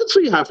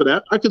see half of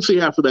that. I could see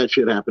half of that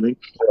shit happening.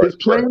 His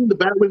plane, the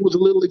Batwing was a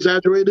little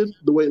exaggerated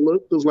the way it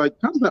looked. It was like,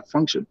 how does that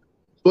function?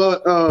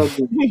 But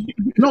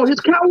no, his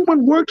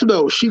Catwoman worked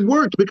though. She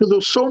worked because there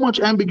was so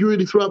much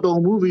ambiguity throughout the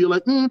whole movie. You're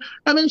like, and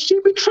then she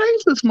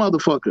betrays this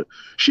motherfucker.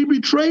 She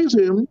betrays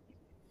him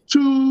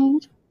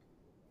to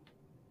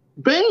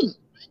Bane.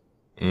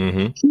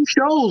 She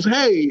shows,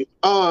 hey,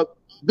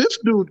 this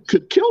dude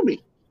could kill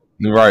me.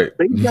 Right.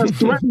 They just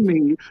threaten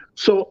me.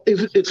 So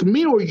it's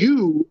me or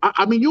you.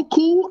 I mean, you're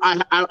cool.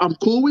 I'm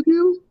cool with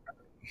you.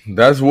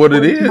 That's what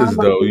it is,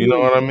 though. You know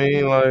what I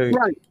mean? Like,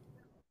 right.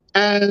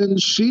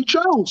 and she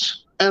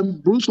chose.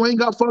 And Bruce Wayne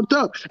got fucked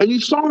up. And you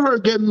saw her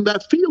getting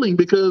that feeling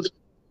because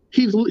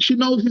she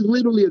knows he's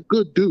literally a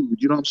good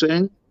dude. You know what I'm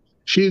saying?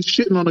 She's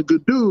shitting on a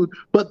good dude,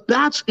 but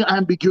that's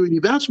ambiguity.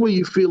 That's where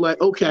you feel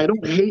like, okay, I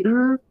don't hate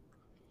her.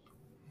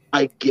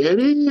 I get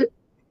it,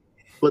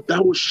 but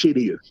that was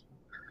shittier.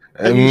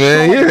 And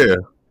man, yeah.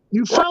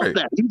 You felt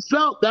that. You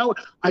felt that.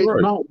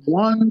 Not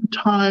one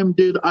time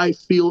did I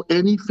feel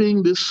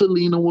anything this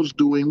Selena was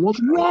doing was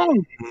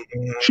wrong.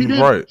 She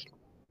didn't. Right.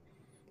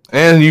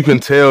 And you can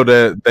tell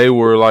that they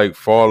were like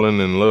falling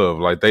in love.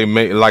 Like they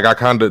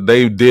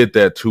did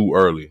that too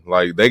early.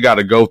 Like they got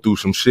to go through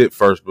some shit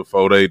first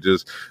before they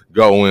just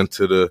go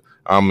into the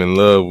I'm in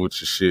love with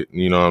your shit.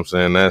 You know what I'm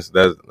saying?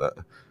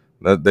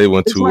 That they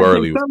went too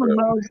early.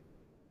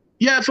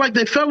 Yeah, it's like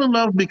they fell in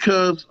love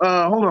because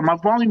hold on, my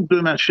volume's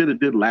doing that shit it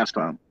did last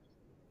time.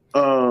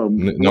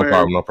 No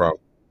problem.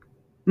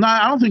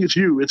 Nah, I don't think it's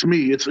you. It's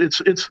me.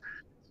 It's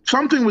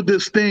something with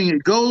this thing.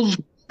 It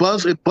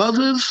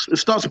buzzes. It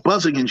starts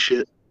buzzing and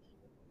shit.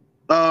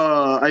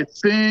 I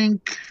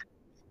think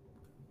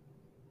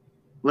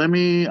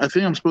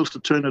I'm supposed to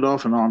turn it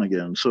off and on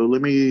again. So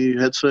let me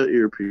headset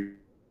earpiece.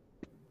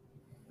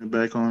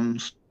 Back on.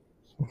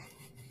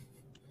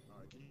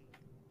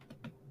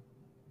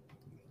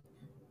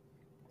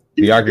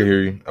 Yeah, I can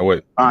hear you. Oh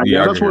wait.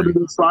 Yeah, that's what it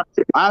is. So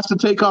I have to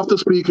take off the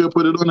speaker,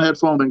 put it on the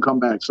headphone, and come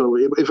back. So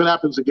if it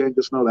happens again,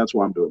 just know that's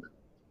why I'm doing it.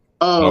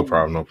 No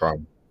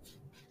problem.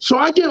 So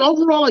I give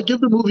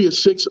the movie a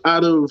 6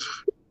 out of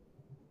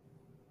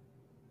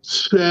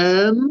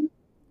 10.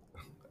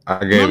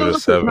 I gave it a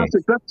 7.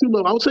 That's too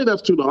low. I would say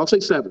that's too low. I'll say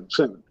 7.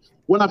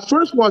 When I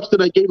first watched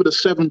it, I gave it a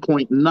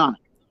 7.9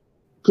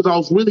 because I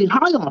was really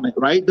high on it,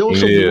 right? There were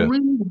some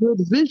really good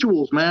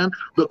visuals, man.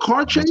 The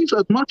car chase,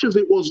 as much as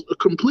it was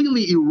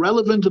completely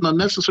irrelevant and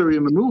unnecessary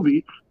in the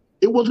movie,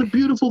 it was a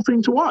beautiful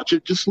thing to watch.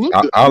 It just looked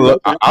good. I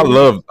love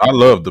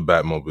the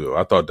Batmobile.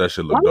 I thought that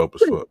shit looked dope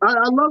as fuck. I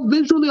love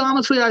visually,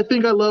 honestly, I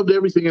think I loved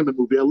everything in the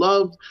movie. I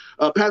loved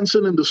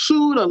Pattinson in the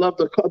suit. I loved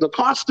the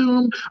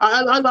costume.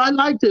 I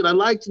liked it. I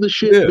liked the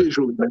shit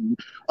visually.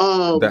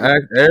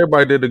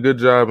 Everybody did a good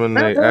job in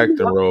their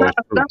acting role.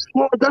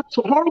 That's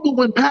horrible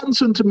when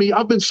Pattinson, to me,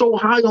 I've been so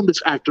high on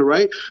this actor,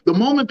 right? The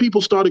moment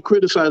people started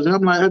criticizing,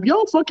 I'm like, have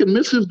y'all fucking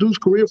missed this dude's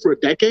career for a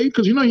decade?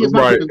 Because you know he's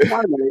not been in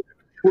Twilight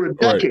for a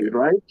decade,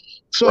 right?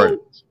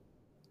 So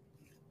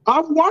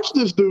I've watched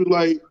this dude,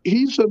 like,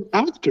 he's an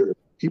actor.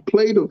 He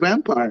played a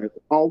vampire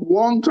a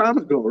long time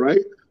ago,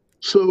 right?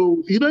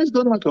 So, you know, he's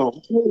done like a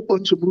whole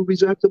bunch of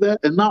movies after that,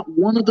 and not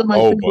one of them, I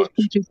think, was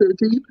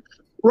PG-13.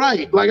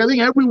 Right. Like, I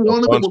think every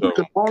one of them was like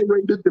an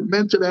R-rated,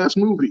 demented-ass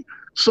movie.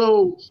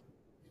 So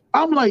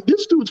I'm like,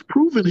 this dude's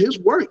proven his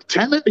work.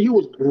 Tenet, he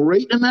was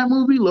great in that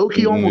movie.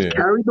 Loki almost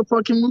carried the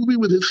fucking movie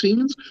with his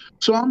scenes.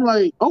 So I'm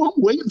like, I'm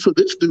waiting for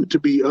this dude to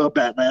be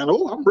Batman.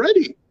 I'm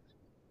ready.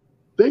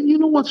 Then you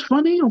know what's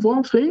funny of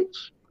all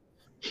things?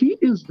 He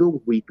is the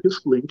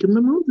weakest link in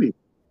the movie.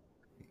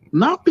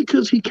 Not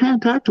because he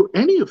can't act or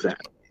any of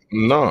that.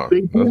 No,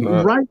 they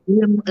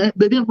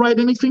didn't write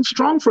anything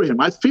strong for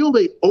him. I feel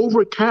they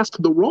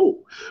overcast the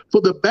role.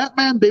 For the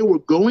Batman they were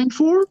going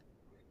for,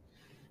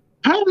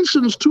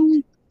 Pattinson's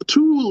too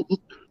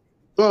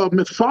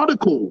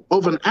methodical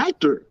of an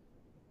actor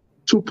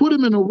to put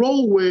him in a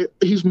role where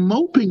he's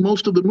moping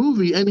most of the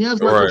movie and he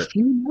has like a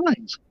few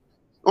lines.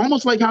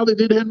 Almost like how they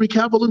did Henry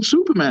Cavill in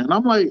Superman.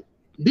 I'm like,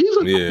 these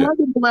are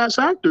credible ass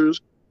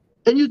actors,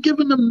 and you're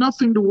giving them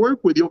nothing to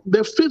work with.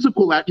 They're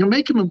physical You're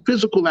making them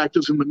physical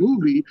actors in the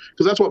movie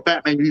because that's what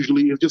Batman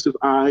usually is, just his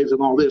eyes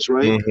and all this,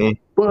 right?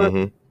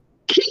 But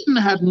Keaton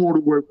had more to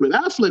work with.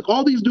 Affleck,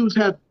 all these dudes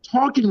had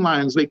talking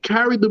lines. They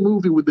carried the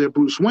movie with their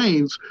Bruce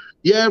Waynes.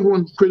 Yeah,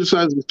 everyone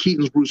criticizes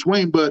Keaton's Bruce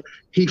Wayne, but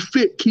he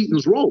fit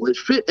Keaton's role. It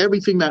fit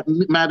everything that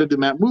mattered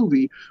in that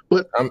movie.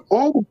 But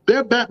all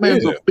their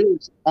Batmans are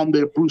based on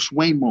their Bruce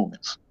Wayne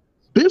moments.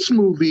 This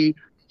movie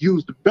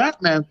used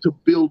Batman to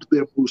build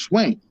their Bruce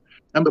Wayne.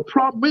 And the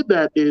problem with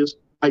that is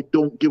I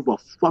don't give a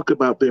fuck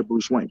about their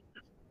Bruce Wayne.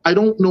 I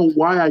don't know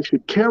why I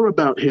should care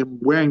about him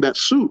wearing that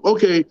suit.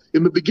 Okay,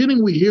 in the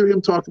beginning, we hear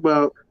him talk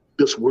about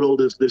this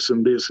world is this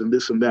and this and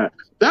this and that.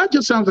 That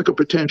just sounds like a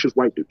pretentious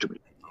white dude to me.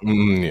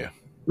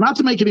 Not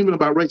to make it even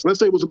about race. Let's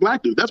say it was a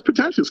black dude. That's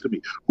pretentious to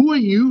me. Who are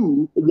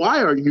you?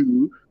 Why are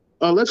you?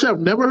 Let's say I've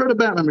never heard of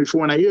Batman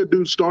before, and I hear a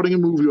dude starting a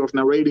movie off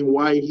narrating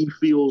why he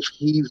feels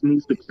he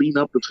needs to clean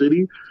up the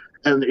city,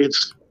 and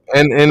it's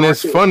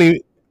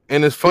funny.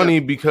 And it's funny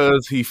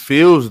because he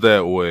feels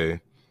that way.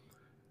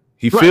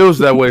 He feels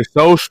that way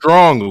so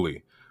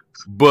strongly.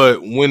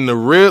 But when the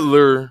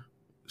Riddler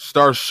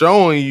starts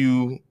showing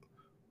you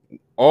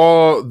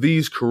all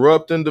these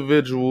corrupt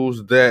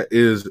individuals that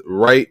is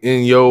right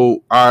in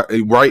your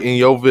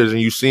vision,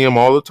 you see them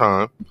all the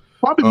time.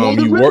 Probably more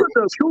than Riddler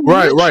does.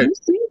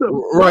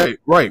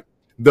 Right.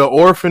 The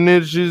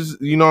orphanages,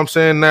 you know what I'm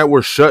saying, that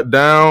were shut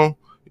down.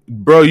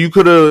 Bro, you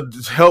could have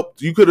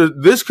helped.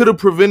 This could have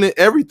prevented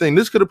everything.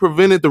 This could have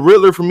prevented the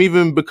Riddler from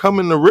even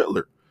becoming the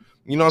Riddler.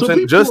 You know what I'm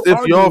saying? Just if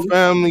your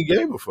family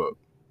gave a fuck.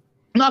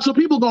 Now, so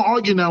people gonna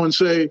argue now and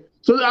say,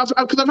 So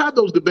because I've had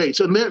those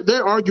debates, and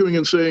they're arguing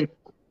and saying,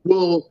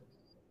 well,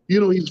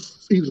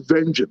 he's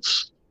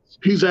vengeance.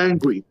 He's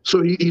angry,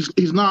 so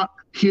he's not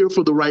here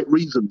for the right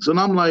reasons. And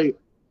I'm like,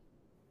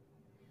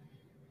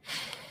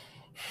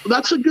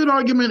 that's a good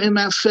argument in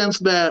that sense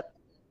that,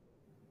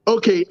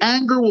 okay,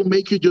 anger will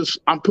make you just,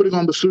 I'm putting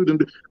on the suit,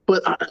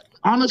 but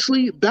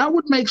honestly, that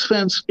would make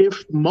sense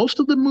if most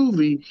of the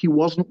movie he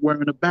wasn't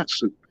wearing a bat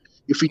suit.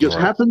 If he just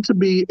happened to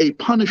be a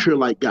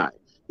Punisher-like guy.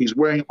 He's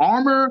wearing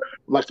armor,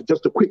 like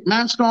just a quick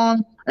mask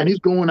on, and he's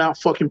going out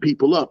fucking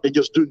people up and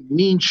just doing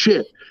mean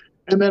shit.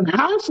 And then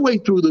halfway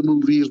through the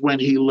movie is when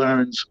he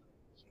learns,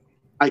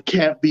 I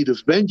can't be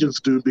this vengeance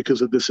dude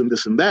because of this and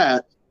this and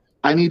that.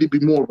 I need to be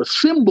more of a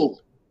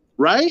symbol,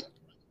 right?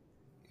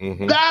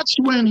 Mm-hmm. That's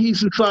when he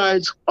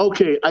decides,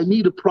 okay, I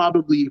need to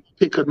probably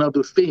pick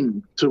another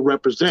thing to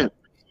represent.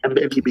 And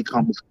then he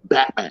becomes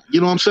Batman. You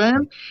know what I'm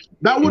saying?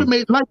 That would have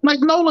made, like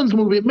Nolan's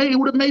movie, it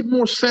would have made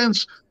more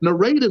sense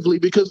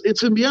narratively, because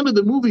it's in the end of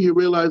the movie he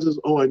realizes,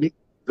 oh, I need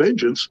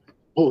vengeance.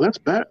 Oh, that's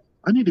bad.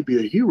 I need to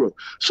be a hero.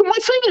 So my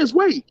thing is,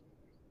 wait,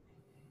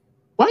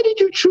 why did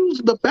you choose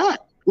the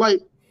bat?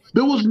 Like,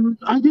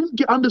 I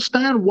didn't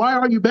understand, why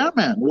are you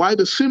Batman? Why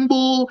the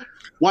symbol?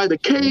 Why the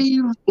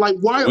cave? Like,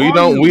 why we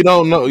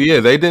don't know. Yeah,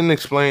 they didn't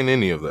explain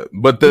any of that.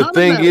 But the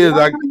thing is,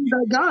 that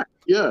guy.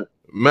 Yeah.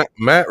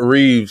 Matt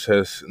Reeves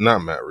has not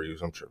Matt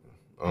Reeves. I'm tripping.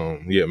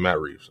 Matt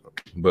Reeves.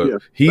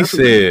 But he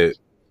said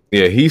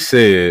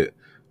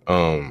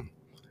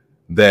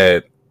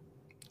that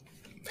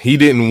he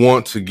didn't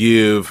want to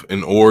give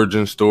an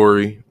origin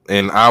story,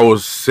 and I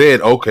said,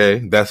 okay,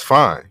 that's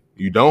fine.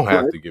 You don't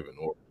have to give an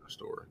origin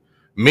story,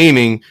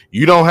 meaning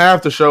you don't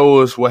have to show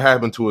us what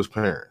happened to his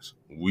parents.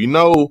 We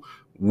know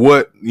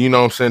what,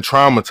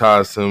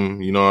 traumatized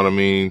him, you know what I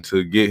mean,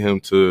 to get him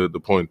to the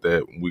point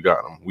that we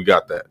got him. We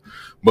got that.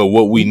 But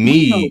what we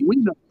need is we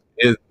know.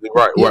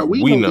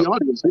 The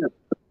audience,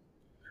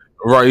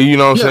 right, you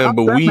know what I'm saying?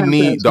 But we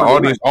need the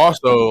audience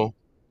also.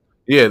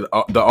 Yeah,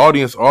 the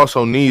audience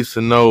also needs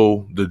to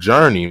know the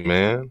journey,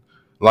 man.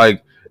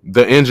 Like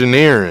the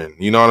engineering,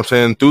 you know what I'm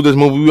saying? Through this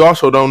movie, we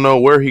also don't know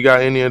where he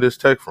got any of this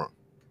tech from.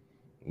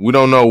 We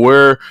don't know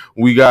where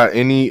we got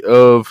any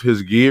of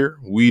his gear.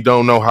 We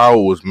don't know how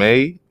it was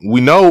made.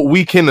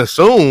 We can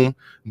assume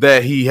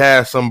that he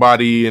has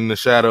somebody in the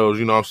shadows,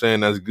 you know what I'm saying,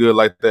 that's good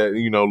like that,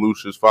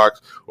 Lucius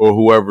Fox or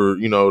whoever,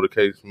 the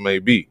case may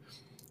be.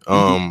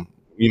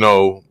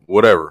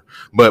 Whatever.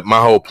 But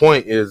my whole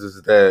point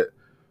is that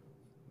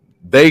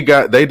they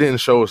didn't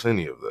show us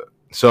any of that.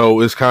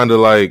 So it's kind of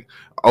like,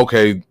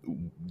 okay,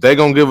 they're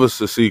going to give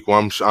us a sequel.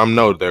 I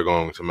know they're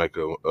going to make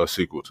a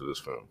sequel to this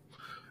film.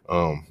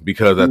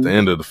 Because at the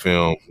end of the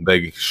film,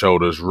 they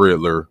showed us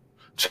Riddler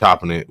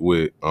chopping it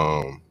with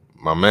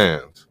my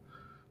mans.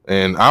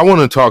 And I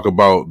want to talk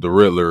about the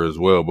Riddler as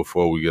well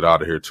before we get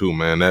out of here too,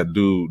 man. That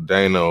dude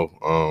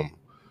Dano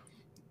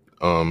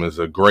is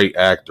a great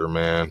actor,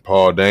 man.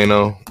 Paul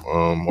Dano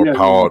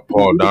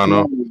Paul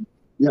Dano.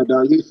 Yeah,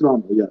 he's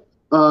phenomenal. Yeah.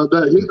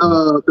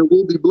 There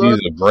Will Be Blood.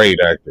 He's a great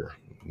actor.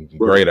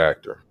 Great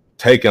actor.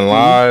 Taking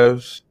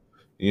lives.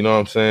 You know what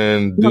I'm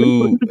saying?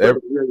 Dude,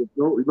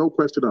 no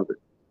question of it.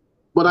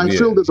 But I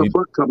feel there's a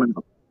butt coming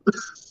up.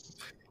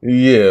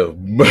 Yeah,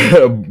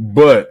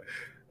 but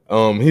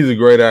he's a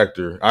great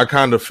actor. I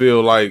kind of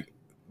feel like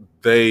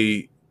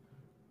they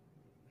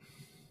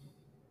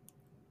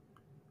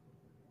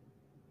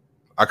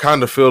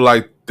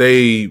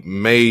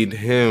made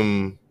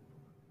him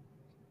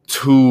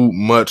too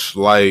much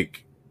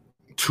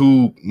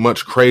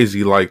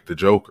crazy like the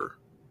Joker.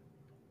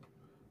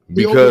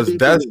 Because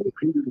I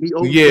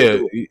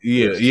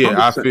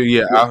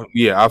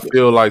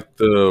feel like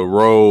the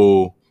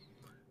role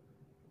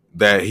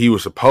that he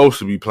was supposed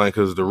to be playing,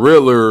 because the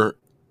Riddler,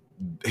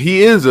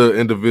 he is an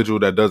individual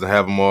that doesn't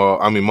have them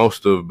all. I mean,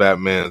 most of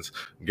Batman's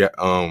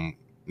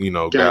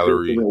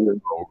gallery,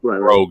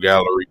 rogue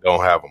gallery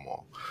don't have them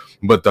all.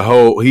 But the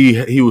whole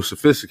he was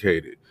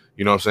sophisticated.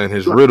 You know what I'm saying?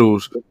 His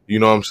riddles, you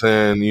know what I'm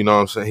saying?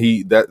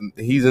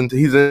 He's an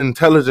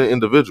intelligent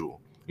individual.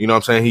 You know what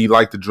I'm saying? He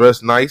liked to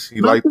dress nice. He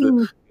liked to, you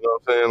know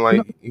what I'm saying? Like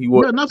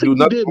nothing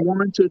he did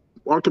warranted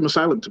Arkham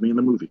Asylum to me in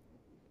the movie.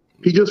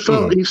 He just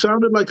felt he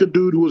sounded like a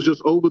dude who was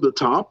just over the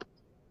top.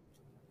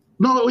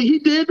 No, he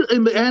did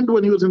in the end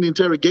when he was in the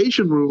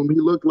interrogation room. He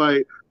looked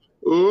like,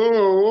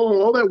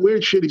 all that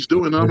weird shit he's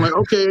doing. And I'm like,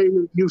 okay,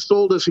 you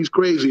sold us, he's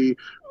crazy.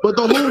 But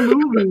the whole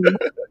movie,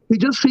 he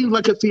just seemed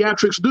like a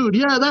theatrics dude.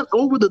 Yeah, that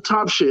over the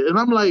top shit. And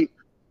I'm like,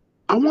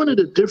 I wanted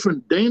a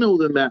different Dano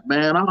than that,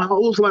 man. I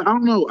was like, I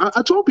don't know.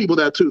 I told people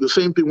that too. The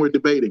same thing we're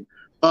debating.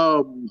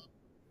 I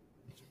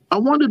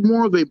wanted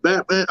more of a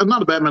Batman,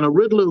 not a Batman, a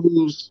Riddler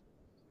who's.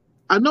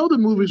 I know the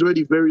movie's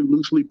already very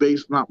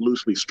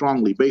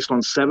strongly based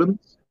on Seven,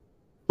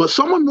 but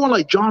someone more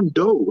like John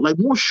Doe, like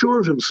more sure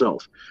of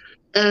himself.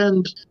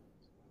 And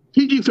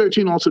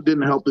PG-13 also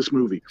didn't help this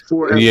movie.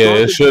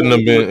 It shouldn't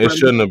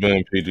have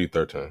been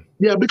PG-13.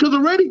 Yeah, because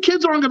already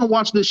kids aren't going to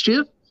watch this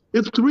shit.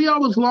 It's 3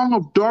 hours long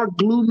of dark,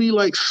 gloomy,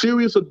 like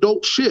serious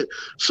adult shit.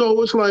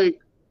 So it's like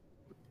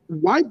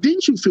why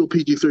didn't you feel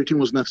PG-13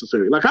 was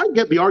necessary? Like, I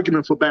get the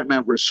argument for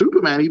Batman vs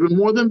Superman even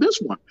more than this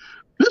one.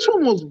 This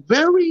one was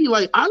very,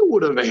 like, I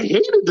would have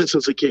hated this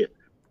as a kid.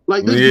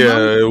 Like,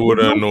 it would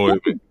have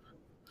annoyed me.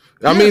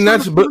 I mean,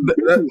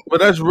 but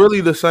that's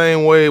really the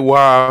same way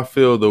why I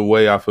feel the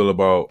way I feel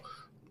about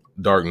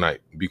Dark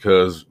Knight,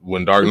 because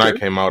when Dark Knight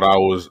came out, I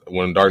was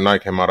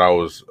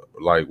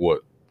like,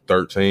 what,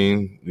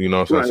 13, you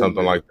know,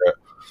 something like that,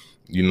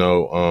 you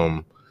know.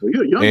 Well,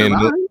 you're young,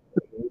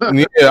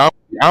 and yeah,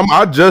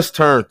 I just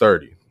turned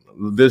 30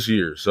 this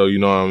year, so you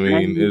know what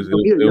I mean.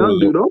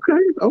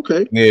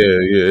 Okay.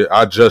 Yeah,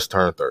 I just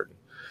turned 30,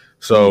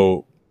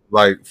 so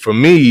like for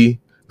me,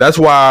 that's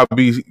why I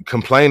be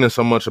complaining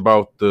so much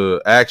about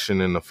the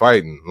action and the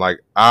fighting. Like,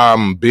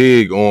 I'm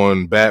big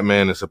on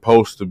Batman is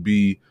supposed to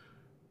be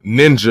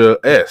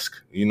ninja-esque.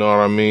 You know what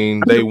I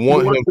mean? They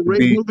want him to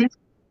be. Movie?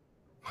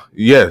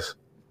 Yes.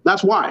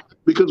 That's why.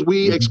 Because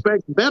we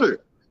expect better.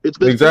 It's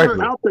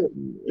better out there.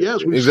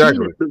 Yes, we've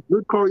seen it. There's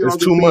good choreography. It's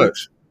too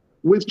much.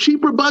 With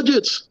cheaper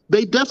budgets.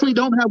 They definitely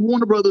don't have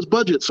Warner Brothers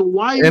budget. So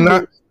why and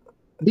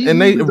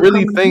they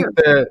really think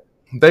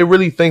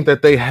that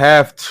they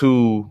have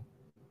to,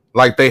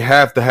 like, they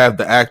have to have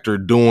the actor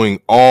doing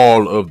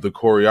all of the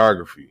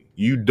choreography.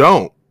 You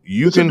don't.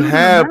 You can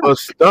have a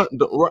stunt,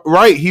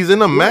 right? He's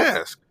in a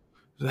mask.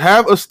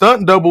 Have a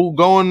stunt double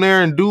go in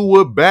there and do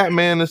what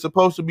Batman is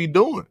supposed to be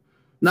doing.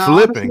 Now,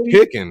 flipping, honestly,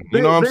 kicking.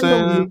 You know what I'm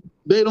saying?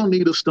 They don't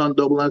need a stunt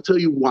double. And I'll tell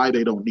you why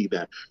they don't need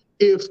that.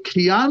 If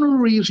Keanu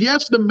Reeves,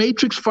 yes, the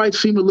Matrix fights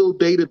seem a little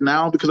dated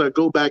now because I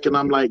go back and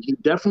I'm like, he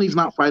definitely is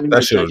not fighting.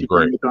 That shit was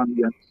great.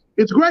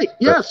 It's great,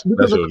 yes.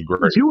 That shit was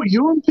great.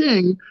 Yuan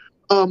Ping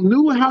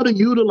knew how to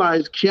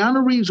utilize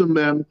Keanu Reeves and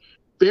them,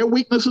 their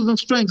weaknesses and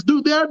strengths.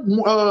 Dude, they're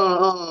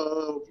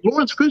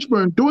Lawrence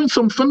Fishburne doing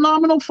some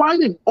phenomenal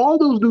fighting. All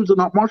those dudes are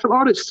not martial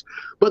artists,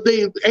 but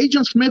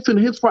Agent Smith and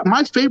his fight.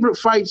 My favorite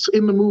fights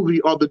in the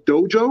movie are the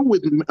dojo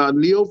with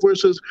Neo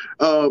versus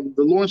the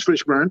Lawrence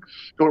Fishburne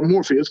or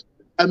Morpheus,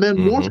 and then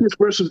Morpheus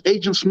versus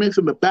Agent Smith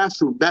in the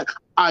bathroom. That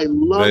I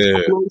love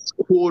close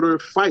quarter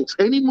fights.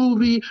 Any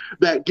movie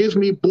that gives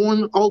me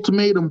Bourne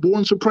Ultimatum,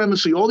 Bourne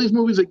Supremacy, all these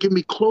movies that give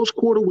me close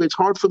quarter where it's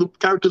hard for the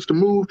characters to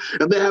move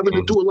and they're having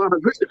to do a lot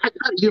of,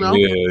 you know.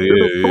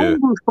 There's a phone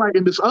booth fight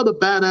in this other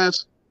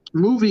badass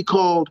movie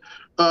called,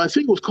 I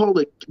think it was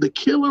called The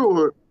Killer,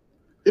 or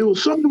it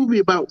was some movie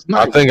about.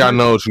 I think I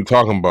know what you're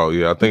talking about.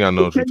 Yeah, I think I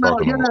know what you're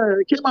talking about. Yeah,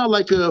 it came out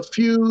like a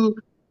few.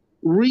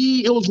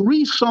 It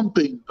was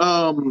something.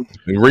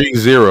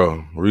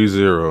 Zero.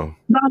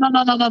 No,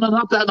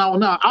 not that.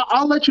 No.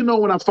 I'll let you know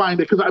when I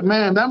find it, because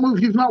man, that movie.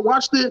 If you've not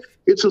watched it,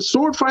 it's a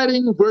sword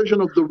fighting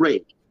version of the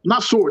Raid.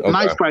 Not sword,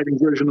 knife fighting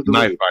version of the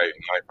Raid.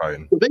 Knife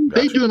fighting. So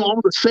they doing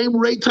all the same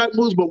Raid type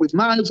moves, but with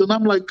knives, and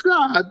I'm like,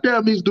 God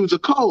damn, these dudes are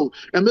cold.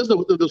 And there's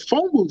the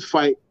phone booth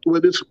fight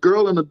where this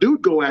girl and a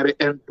dude go at it,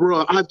 and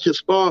bro, it's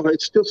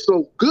just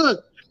so good.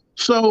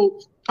 So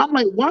I'm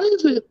like, why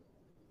is it?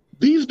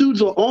 These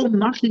dudes are all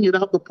knocking it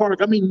out the park.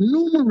 I mean,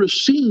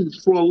 numerous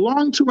scenes for a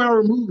long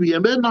 2-hour movie,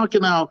 and they're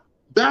knocking out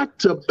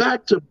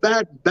back-to-back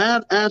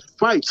badass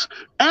fights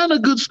and a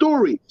good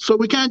story. So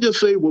we can't just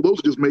say, well, those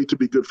are just made to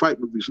be good fight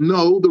movies.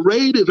 No, The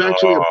Raid is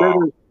actually a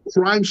better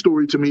crime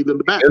story to me than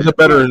the Batman. It's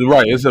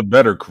a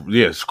better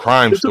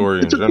crime story.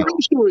 It's a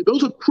crime story.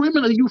 Those are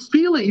criminals. You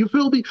feel it. You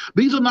feel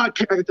these are not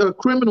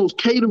criminals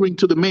catering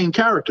to the main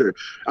character.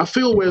 I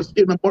feel whereas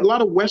in a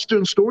lot of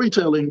Western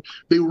storytelling,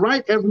 they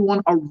write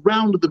everyone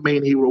around the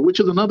main hero, which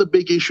is another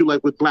big issue,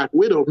 like with Black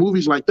Widow,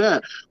 movies like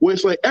that, where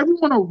it's like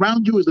everyone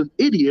around you is an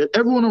idiot.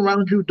 Everyone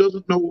around you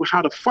doesn't know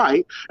how to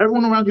fight.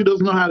 Everyone around you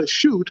doesn't know how to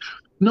shoot.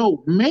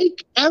 No,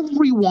 make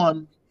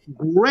everyone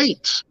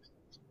great,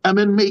 and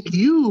then make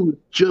you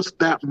just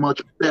that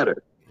much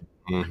better.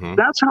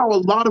 That's how a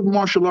lot of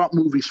martial art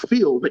movies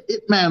feel. The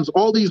Ip Man's,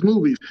 all these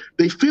movies,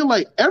 they feel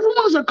like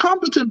everyone's a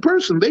competent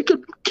person. They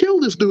could kill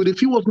this dude if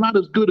he was not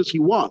as good as he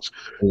was.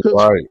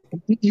 Right.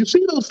 You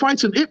see those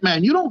fights in Ip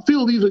Man, you don't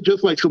feel these are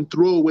just like some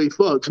throwaway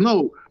thugs.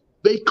 No,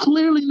 they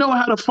clearly know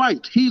how to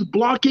fight. He's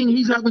blocking,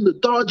 he's having to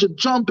dodge and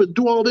jump and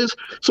do all this.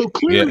 So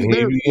clearly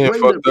he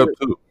fucked up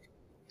too.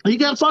 He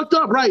got fucked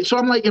up, right? So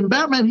I'm like, in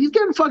Batman, he's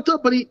getting fucked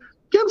up, but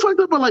getting fucked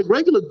up by like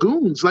regular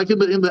goons, like in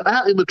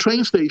the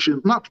train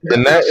station.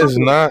 That is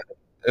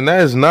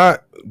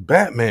not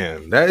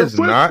Batman. That is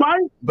not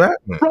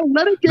Batman. Bro,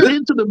 let it get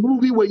into the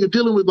movie where you're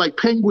dealing with like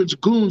Penguin's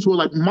goons who are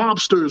like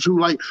mobsters who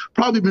like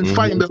probably been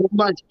fighting their whole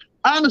life.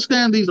 I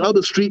understand these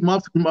other street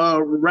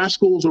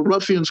rascals or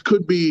ruffians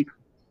could be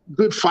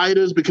good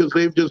fighters because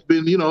they've just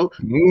been,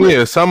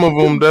 Yeah, some of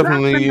them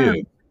definitely. Yeah.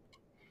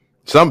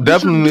 Some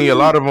definitely, a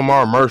lot of them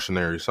are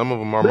mercenaries. Some of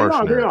them are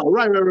mercenaries. They are.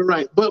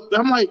 Right. But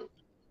I'm like,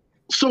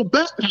 so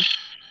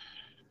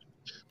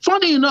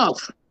funny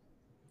enough,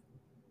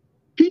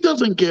 he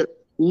doesn't get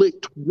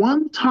licked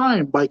one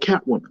time by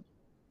Catwoman.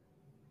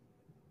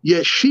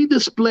 Yet she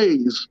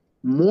displays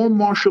more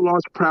martial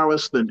arts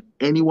prowess than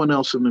anyone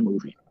else in the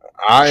movie.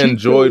 I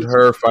enjoyed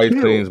her fight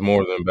scenes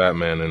more than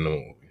Batman in the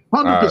movie.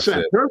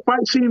 100%. Her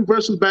fight scene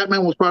versus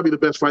Batman was probably the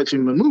best fight scene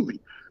in the movie.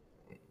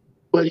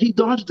 but he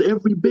dodged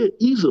every bit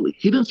easily.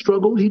 He didn't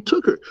struggle. He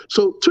took her.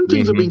 So two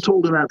things are Mm-hmm. being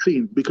told in that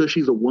scene. Because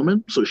she's a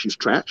woman, so she's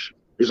trash.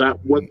 Is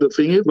that what the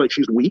thing is? Like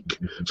she's weak,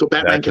 so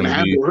Batman That can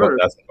can be. handle her.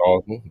 That's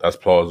plausible. That's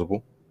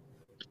plausible.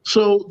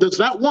 So there's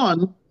that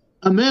one,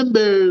 and then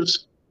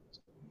there's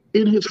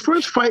in his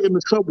first fight in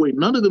the subway.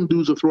 None of them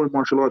dudes are throwing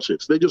martial arts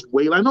hits. They just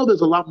wait. I know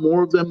there's a lot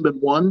more of them than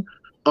one.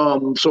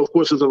 So of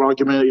course there's an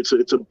argument.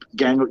 It's a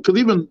gang because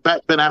even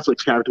Ben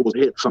Affleck's character was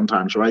hit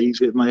sometimes, right? He's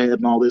hit in the head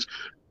and all this.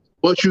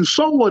 But you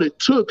saw what it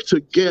took to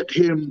get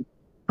him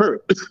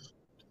hurt.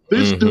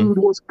 This dude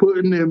was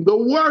putting in the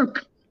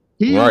work.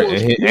 He right,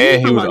 was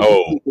and he was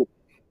old, people.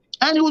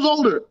 And he was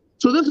older.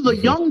 So this is a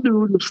young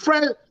dude who's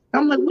fresh.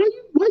 I'm like, why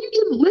you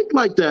getting licked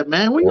like that,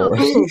 man? Where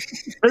you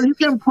and he's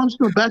getting punched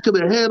in the back of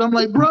the head. I'm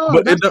like,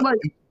 bro,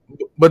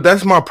 but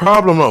that's my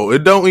problem though.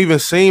 It don't even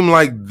seem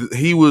like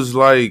he was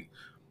like.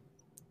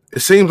 It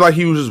seems like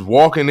he was just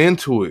walking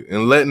into it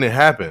and letting it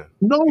happen.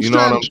 No you strategy. know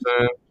what I'm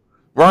saying?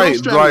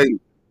 Right, no like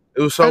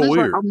it was so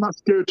weird. like, I'm not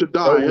scared to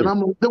die, and I'm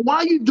like, then why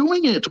are you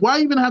doing it? Why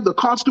even have the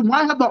costume?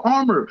 Why have the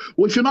armor?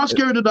 Well, if you're not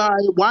scared to die,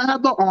 why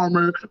have the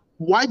armor?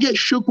 Why get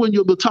shook when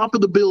you're the top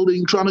of the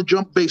building trying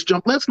to base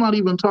jump? Let's not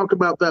even talk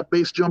about that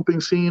base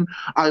jumping scene.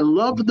 I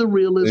loved the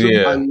realism.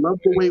 Yeah. I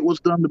loved the way it was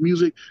done, the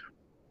music.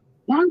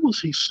 Why was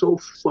he so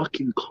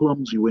fucking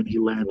clumsy when he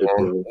landed,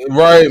 bro?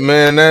 Right,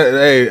 man.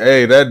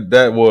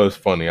 That was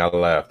funny. I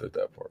laughed at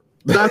that part.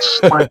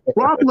 That's my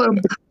problem.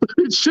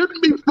 It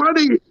shouldn't be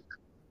funny.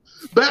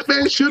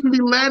 Batman shouldn't be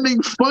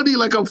landing funny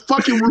like a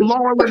fucking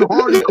Laurel and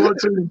Hardy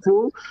cartoon,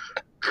 fool.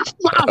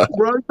 Fuck,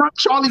 bro. It's not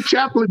Charlie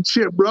Chaplin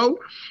shit, bro.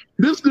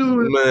 This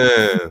dude,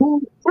 man.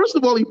 First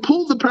of all, he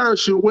pulls the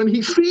parachute. When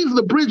he sees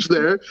the bridge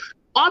there,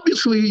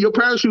 obviously your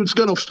parachute's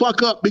going to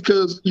fuck up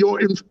because you're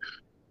in.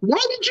 Why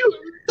did you?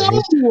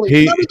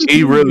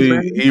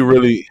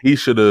 He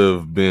should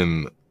have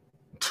been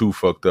too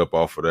fucked up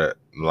off of that.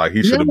 Like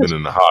he should have been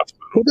in the hospital.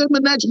 But then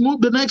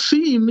the next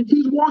scene,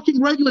 he's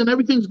walking regular and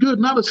everything's good,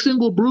 not a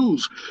single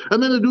bruise.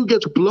 And then the dude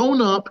gets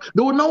blown up.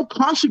 There were no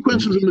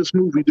consequences in this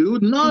movie,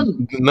 dude.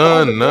 None.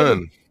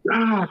 The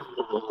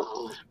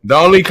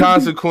only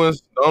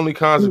consequence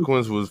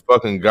was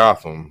fucking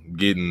Gotham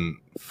getting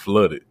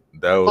flooded.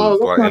 That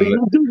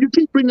was dude, you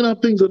keep bringing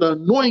up things that are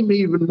annoying me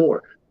even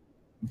more.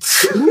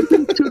 The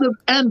movie should have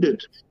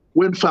ended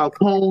when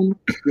Falcone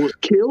was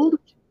killed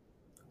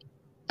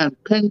and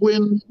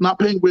when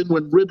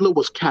Riddler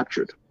was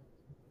captured.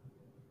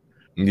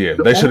 Yeah,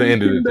 they should have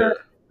ended it there.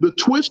 The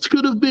twist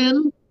could have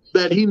been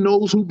that he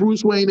knows who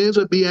Bruce Wayne is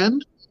at the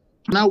end.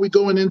 Now we're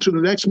going into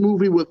the next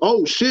movie with,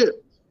 oh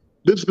shit,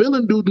 this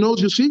villain dude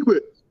knows your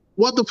secret.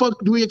 What the fuck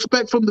do we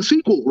expect from the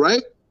sequel,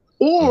 right?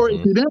 Or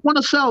if you didn't want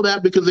to sell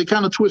that because they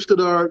kind of twisted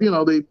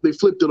they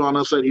flipped it on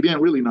us that he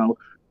didn't really know.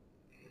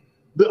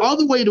 The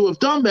other way to have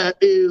done that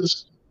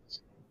is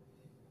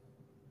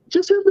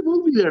just end the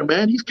movie there,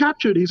 man. He's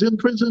captured. He's in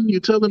prison. You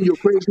tell him you're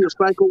crazy or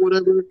psycho,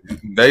 whatever.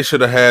 They should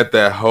have had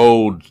that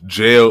whole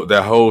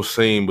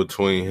scene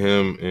between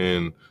him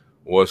and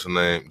what's the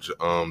name,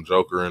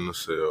 Joker in the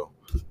cell.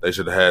 They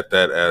should have had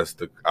that as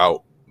the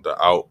outro,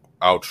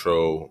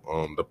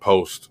 the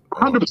post.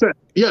 100%.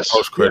 Yes.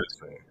 Post credit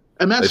scene.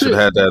 And that's they should have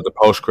had that as the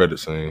post credit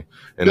scene,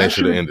 and they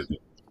should have ended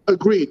it.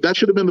 Agreed. That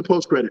should have been the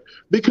post credit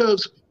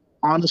because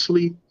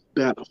honestly,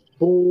 that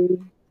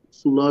whole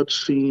flood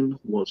scene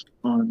was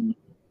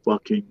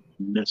unfucking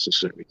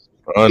necessary.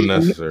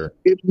 Unnecessary.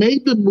 It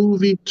made the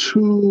movie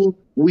too.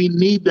 We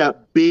need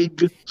that big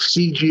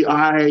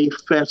CGI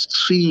fest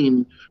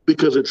scene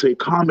because it's a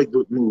comic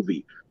book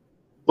movie,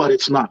 but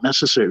it's not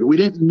necessary. We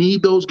didn't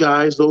need those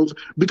guys,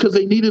 because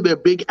they needed their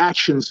big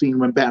action scene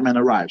when Batman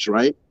arrives,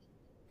 right?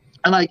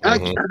 And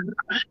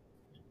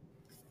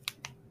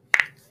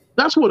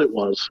that's what it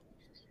was.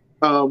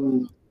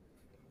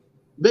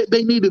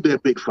 They needed their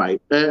big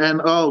fight, and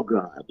oh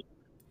god.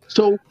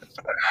 So,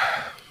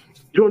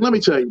 Jordan, let me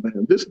tell you,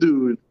 man, this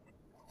dude.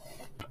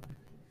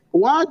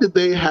 Why did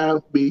they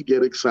have me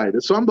get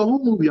excited? So the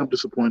whole movie I'm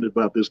disappointed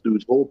about this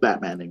dude's whole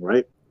Batmaning,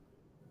 right?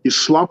 He's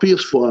sloppy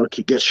as fuck.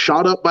 He gets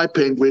shot up by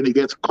Penguin. He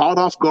gets caught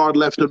off guard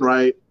left and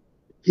right.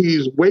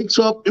 He wakes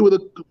up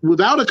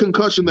without a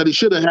concussion that he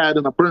should have had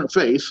and a burnt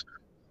face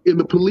in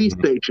the police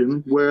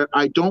station, where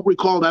I don't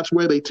recall that's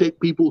where they take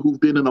people who've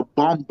been in a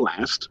bomb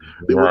blast.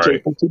 They will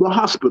take them to the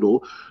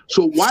hospital.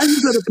 So why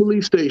he's at a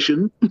police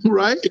station,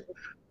 right?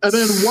 And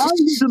then why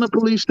he's in a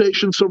police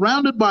station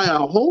surrounded by a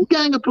whole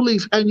gang of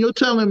police, and you're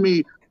telling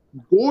me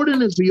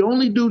Gordon is the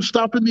only dude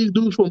stopping these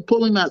dudes from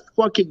pulling that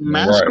fucking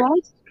mask off?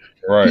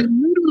 Right. He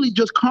literally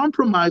just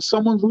compromised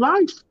someone's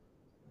life.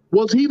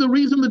 Was he the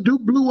reason the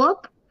dude blew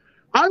up?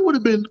 I would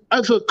have been,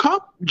 as a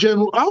cop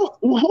general,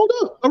 hold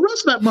up,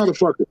 arrest that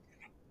motherfucker.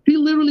 He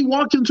literally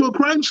walked into a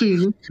crime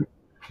scene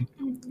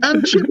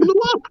and shit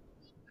blew up.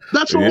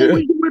 That's the whole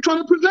reason we're trying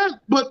to prevent.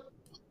 But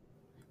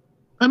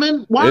and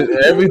then why?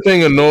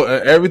 Everything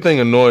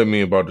annoyed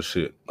me about the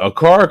shit. A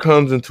car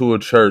comes into a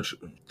church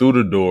through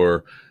the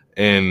door,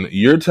 and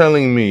you're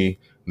telling me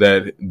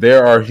that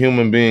there are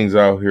human beings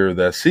out here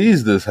that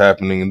sees this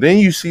happening, and then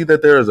you see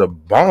that there is a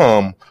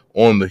bomb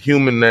on the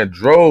human that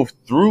drove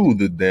through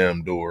the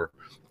damn door,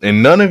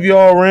 and none of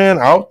y'all ran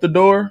out the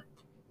door.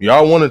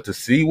 Y'all wanted to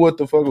see what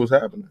the fuck was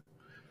happening.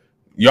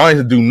 Y'all ain't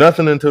to do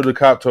nothing until the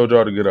cop told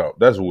y'all to get out.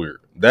 That's weird.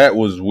 That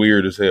was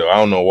weird as hell. I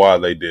don't know why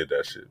they did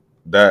that shit.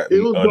 That It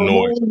was the annoyed.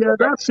 whole, yeah,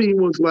 that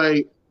scene was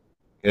like,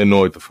 It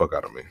annoyed the fuck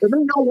out of me. and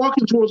then y'all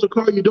walking towards a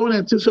car you don't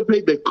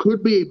anticipate there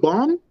could be a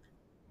bomb.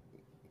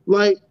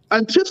 Like,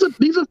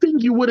 these are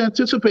things you would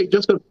anticipate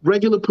just a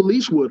regular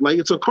police would. Like,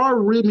 it's a car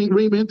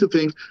reaming into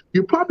things.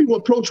 You probably will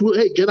approach with,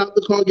 hey, get out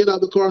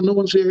the car, no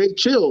one's here, hey,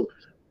 chill.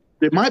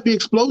 There might be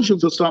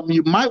explosions or something.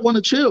 You might want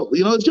to chill.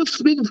 You know, it's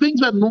just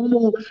things that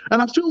normal,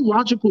 and I feel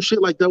logical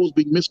shit like that was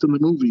being missed in the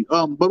movie.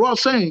 But what I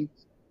was saying,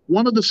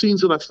 one of the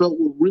scenes that I felt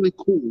were really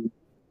cool,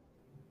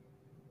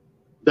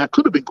 that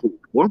could have been cool.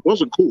 Well,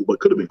 wasn't cool, but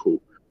could have been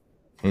cool.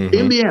 Mm-hmm.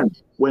 In the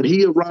end, when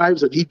he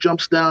arrives and he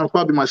jumps down,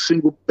 probably my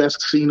single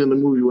best scene in the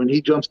movie, when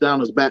he jumps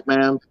down as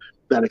Batman,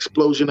 that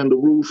explosion in the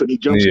roof, and he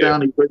jumps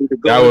down, he's ready to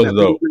go. That was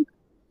dope.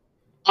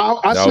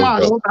 I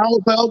smiled. I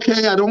was like,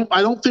 okay,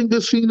 I don't think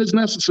this scene is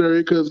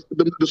necessary because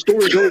the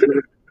story's over.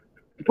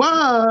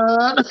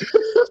 But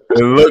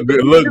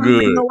it looked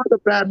good. You know what, the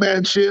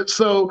Batman shit.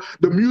 So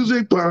the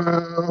music,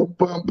 bum,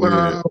 bum, bum,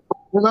 yeah.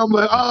 And I'm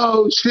like,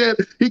 oh shit,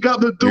 he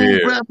got the dual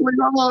grappling.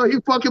 Oh, he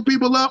fucking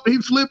people up. He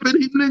flipping.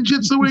 He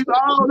ninjutsuing.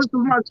 Oh, this is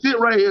my shit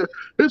right here.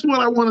 This is what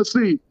I want to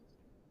see.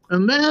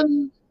 And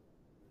then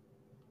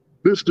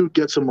this dude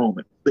gets a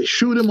moment. They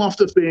shoot him off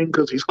the thing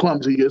because he's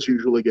clumsy as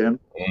usual again.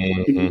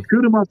 Mm-hmm. They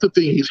shoot him off the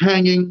thing. He's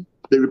hanging.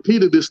 They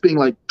repeated this thing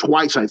like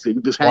twice, I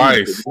think.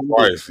 Twice.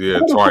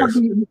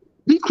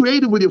 Be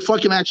creative with your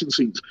fucking action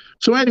scenes.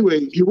 So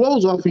anyway, he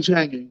rolls off. He's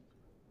hanging,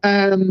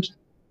 and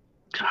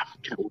God,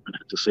 Catwoman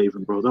had to save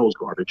him, bro. That was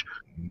garbage.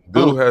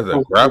 Dude has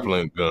a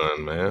grappling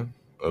gun, man.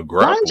 A grappling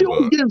gun. Why is he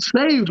always getting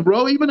saved,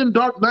 bro? Even in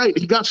Dark Knight,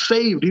 he got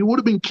saved. He would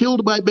have been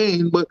killed by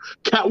Bane, but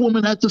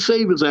Catwoman had to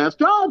save his ass.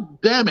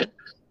 God damn it.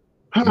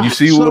 You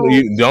see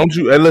don't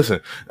you? Hey, listen,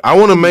 I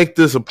want to make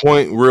this a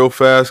point real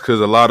fast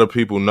because a lot of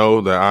people know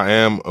that I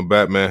am a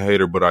Batman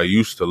hater, but I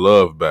used to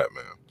love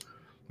Batman.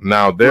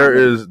 Now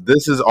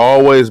this has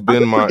always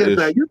been my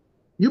issue.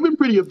 You've been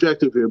pretty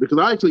objective here because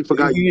I actually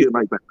forgot you didn't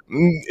like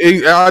Batman.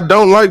 I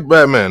don't like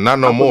Batman, not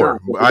no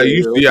more. I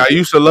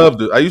used to love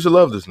this. I used to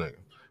love this nigga.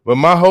 But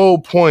my whole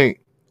point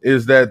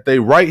is that they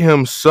write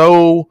him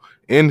so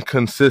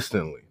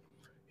inconsistently.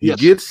 He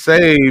gets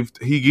saved.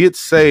 He gets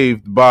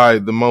saved by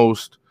the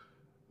most,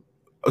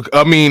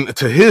 I mean,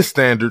 to his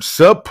standards,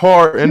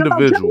 subpar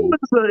individual.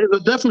 Is a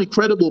definitely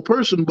credible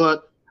person,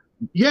 but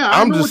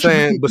I'm just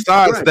saying.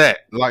 Besides that,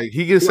 like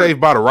he gets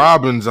saved by the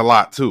Robins a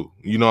lot too.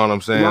 You know what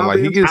I'm saying? Like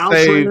he gets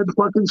saved.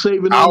 Fucking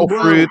saving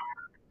Alfred.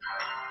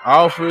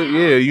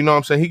 Yeah, you know what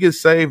I'm saying. He gets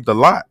saved a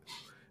lot.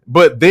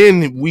 But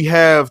then we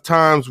have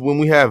times when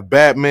we have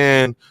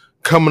Batman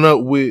coming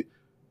up with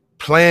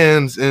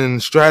plans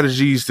and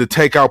strategies to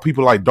take out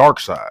people like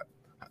Darkseid.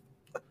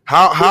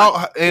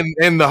 How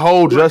and the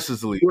whole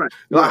Justice League.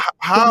 Like,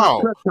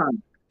 how?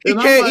 He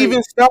can't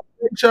even stop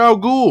Ra's al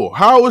Ghul.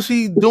 How is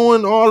he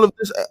doing all of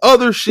this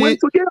other shit?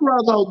 Wait, forget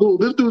Ra's al Ghul.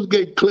 This dude's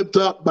getting clipped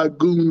up by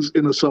goons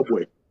in a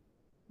subway.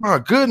 My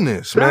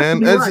goodness,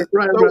 man. That's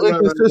so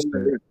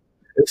inconsistent.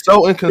 It's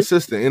so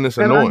inconsistent and it's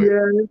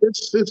annoying.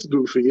 It's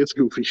goofy. It's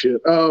goofy shit.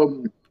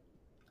 And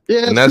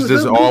that's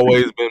just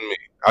always been me.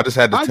 I just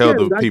had to tell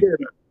the people.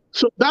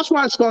 So that's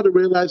why I started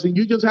realizing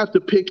you just have to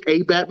pick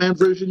a Batman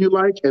version you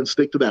like and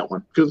stick to that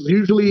one. Because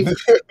usually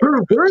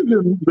per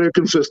version, they're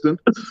consistent.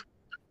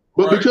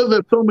 But because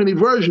there's so many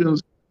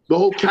versions, the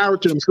whole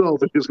character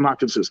himself is just not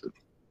consistent.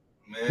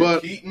 Man,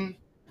 but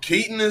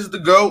Keaton is the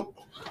GOAT,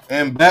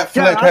 and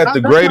Batfleck had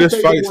the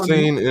greatest fight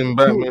scene in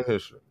Batman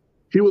history.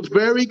 He was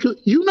very.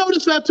 You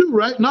noticed that too,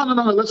 right? No.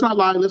 Let's not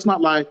lie.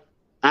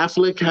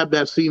 Affleck had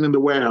that scene in the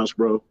warehouse,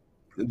 bro.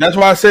 That's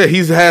why I said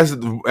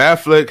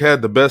Affleck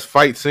had the best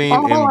fight scene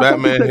in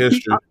Batman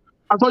history.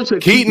 I thought you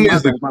said Keaton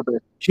is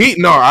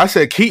Keaton. No, I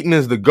said Keaton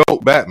is the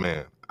GOAT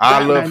Batman.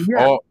 I love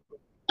all.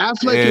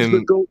 Affleck is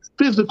the GOAT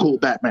physical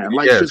Batman,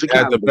 like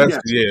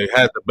physicality.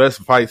 Had the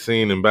best fight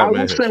scene in Batman.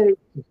 I would say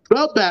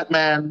the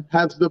Batman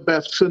has the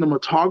best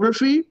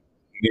cinematography.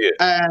 Yeah,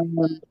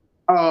 and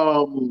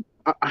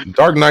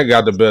Dark Knight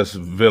got the best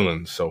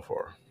villains so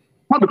far.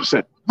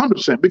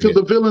 100%, because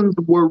the villains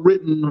were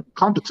written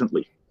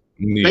competently.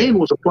 Yeah, Bane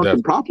was a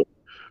fucking problem.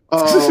 He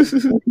was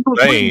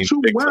written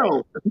too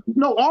well.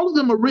 No, all of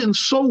them are written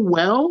so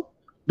well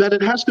that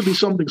it has to be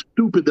something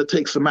stupid that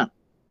takes them out.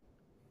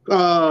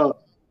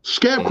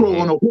 Scarecrow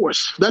on a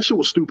horse. That shit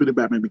was stupid in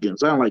Batman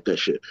Begins. I don't like that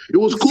shit. It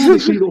was cool to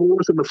see the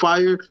horse in the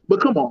fire, but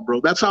come on,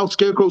 bro. That's how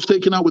Scarecrow's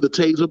taken out with a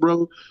taser,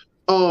 bro.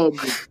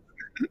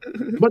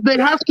 But they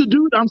have to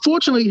do it.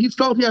 Unfortunately, he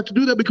felt he had to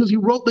do that because he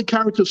wrote the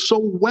character so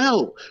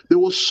well. They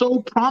were so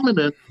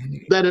prominent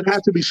that it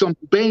had to be some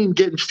Bane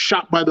getting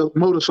shot by the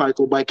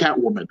motorcycle by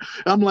Catwoman.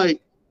 I'm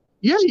like,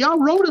 yeah, y'all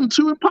wrote him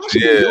too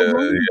impossible. Y'all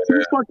wrote him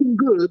too fucking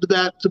good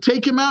that to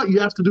take him out, you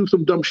have to do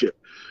some dumb shit.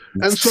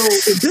 And so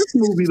in this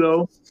movie,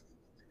 though,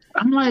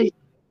 I'm like,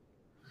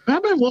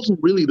 Batman wasn't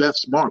really that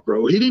smart,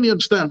 bro. He didn't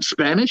understand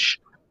Spanish.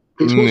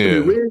 He's supposed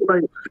to be Yeah. rigged.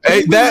 Like,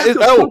 Hey, they that have is.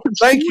 to Oh, fucking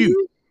thank school you.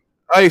 you?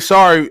 Hey,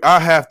 sorry, I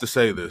have to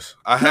say this.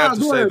 Nah,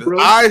 go ahead, bro.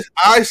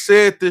 I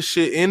said this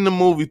shit in the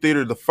movie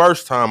theater the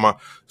first time I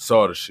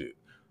saw the shit.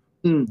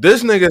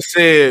 This nigga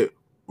said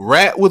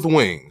rat with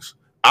wings.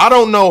 I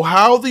don't know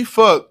how the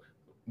fuck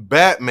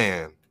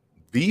Batman,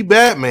 the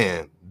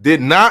Batman,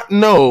 did not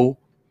know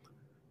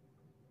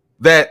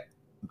that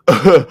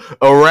a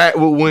rat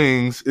with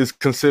wings is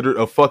considered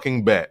a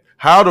fucking bat.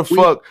 How the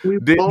fuck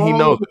We've didn't he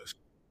know all this?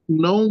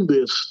 known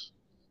this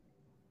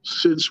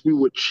since we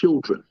were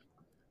children.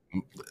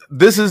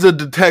 This is a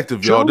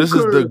detective, y'all. This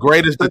is the Joker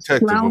greatest has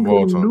detective found of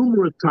all him time.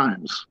 numerous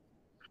times.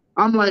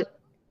 I'm like,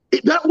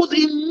 that was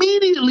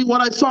immediately what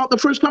I thought the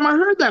first time I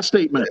heard that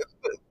statement.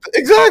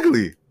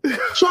 Exactly.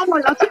 So I'm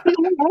like, I think the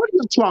whole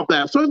audience thought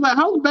that. So it's like,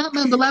 how is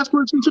Batman the last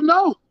person to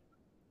know?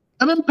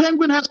 And then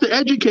Penguin has to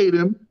educate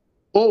him.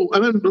 Oh,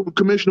 and then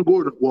Commissioner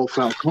Gordon, well,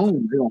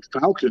 Falcone,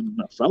 Falcon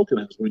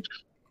has wings.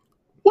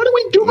 What are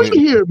we doing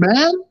here,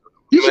 man?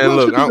 You're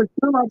supposed to be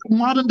the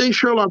modern day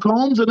Sherlock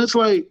Holmes, and it's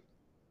like,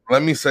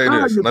 let me say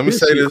this. Let me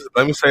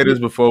say this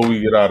before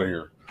we get out of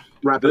here.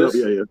 Wrap it up,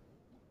 yeah.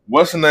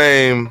 What's the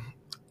name?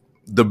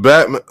 The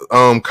Batman,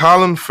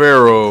 Colin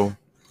Farrell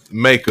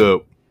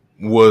makeup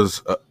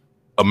was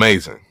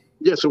amazing.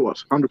 Yes, it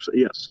was. 100%.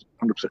 Yes,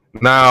 100%.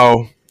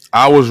 Now,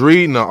 I was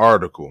reading an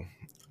article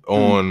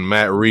on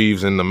Matt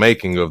Reeves and the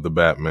making of the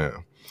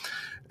Batman.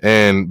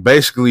 And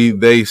basically,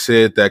 they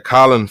said that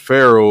Colin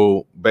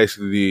Farrell,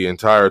 basically the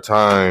entire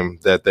time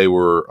that they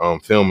were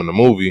filming the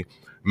movie,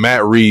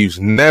 Matt Reeves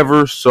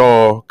never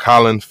saw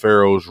Colin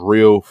Farrell's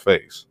real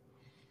face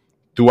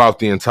throughout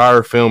the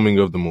entire filming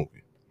of the movie.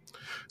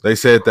 They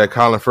said that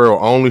Colin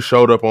Farrell only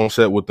showed up on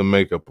set with the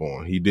makeup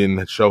on. He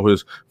didn't show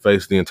his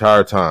face the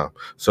entire time.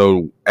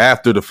 So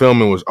after the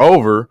filming was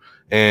over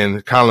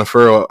and Colin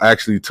Farrell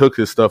actually took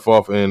his stuff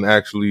off and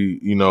actually,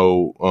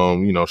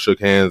 shook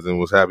hands and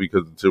was happy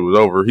because it was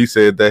over, he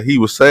said that he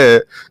was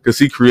sad because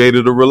he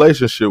created a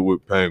relationship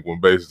with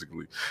Penguin,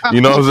 basically. You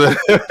know what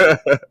I'm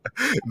saying?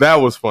 That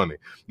was funny.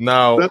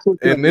 Now, that's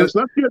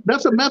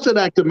a method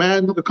actor,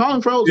 man.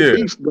 Colin Farrell's a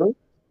beast, bro.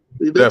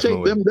 They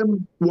take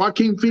them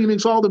Joaquin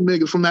Phoenix, all the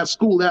niggas from that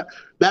school,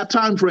 that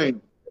time frame.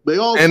 They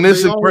all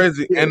this is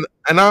crazy. Yeah.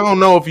 And I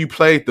don't know if you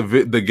played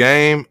the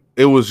game.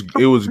 It was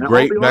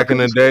great back in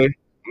the day.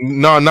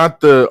 No,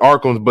 not the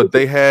Arkhams, but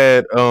they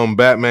had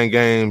Batman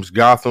games,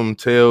 Gotham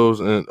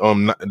Tales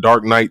and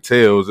Dark Knight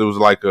Tales. It was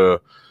like a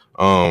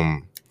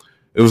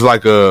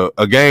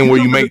game where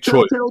you make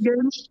choice.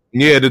 Games?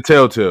 Yeah, the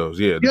Telltales.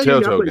 Yeah, the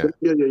Telltale game.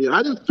 Yeah.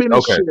 I didn't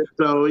finish it,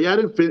 so I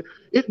didn't finish.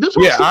 This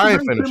was very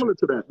similar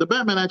to that. The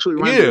Batman actually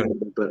reminded me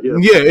of that.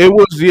 Yeah, it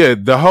was. Yeah,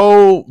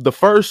 the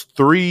first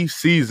 3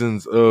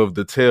 seasons of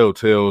the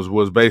Telltales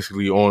was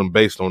basically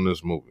based on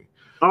this movie.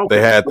 Okay.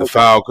 They had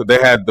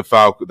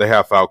they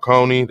had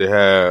Falcone, they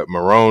had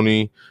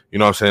Maroni. You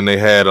know what I'm saying? They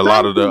had a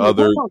lot of the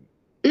other.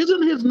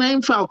 Isn't his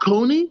name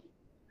Falcone?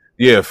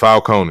 Yeah,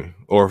 Falcone.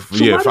 I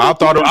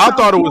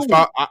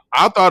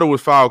thought it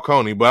was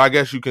Falcone, but I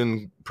guess you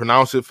can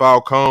pronounce it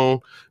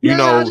Falcone.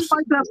 I just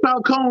like that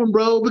Falcone,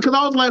 bro, because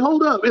I was like,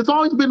 hold up, it's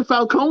always been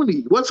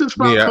Falcone. What's this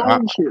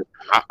Falcone shit?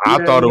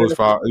 I thought it was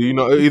Falcone.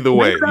 Either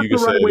way, you can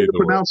say way to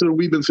pronounce it.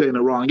 We've been saying it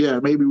wrong. Yeah,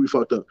 maybe we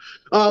fucked up.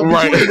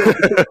 Right.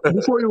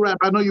 Before you wrap,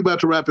 I know you're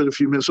about to wrap in a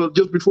few minutes. So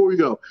just before we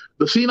go,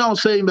 the scene I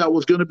was saying that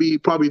was going to be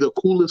probably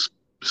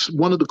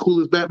one of the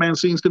coolest Batman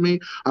scenes to me.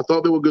 I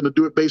thought they were going to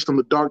do it based on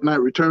the Dark Knight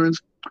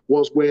Returns.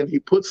 Was when he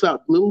puts that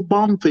little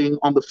bomb thing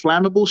on the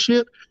flammable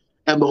shit,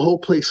 and the whole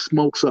place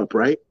smokes up,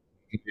 right?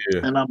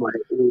 Yeah. And I'm like,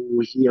 oh,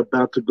 he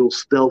about to go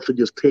stealth and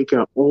just take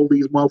out all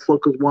these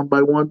motherfuckers one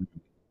by one.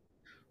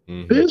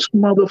 Mm-hmm. This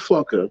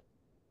motherfucker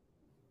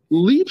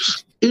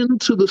leaps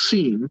into the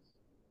scene,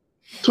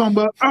 talking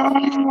about,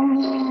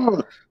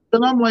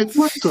 and I'm like,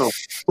 what the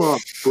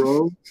fuck,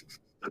 bro?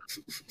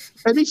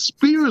 And he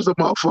spears a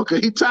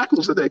motherfucker. He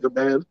tackles the nigga,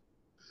 man.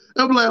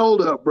 I'm like,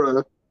 hold up,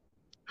 bro.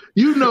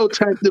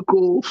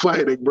 Technical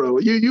fighting, bro.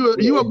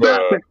 You a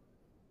Batman.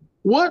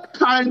 What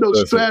kind of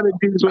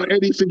strategies or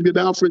anything did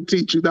Alfred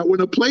teach you that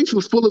when a place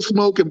is full of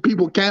smoke and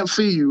people can't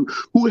see you,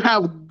 who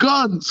have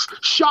guns,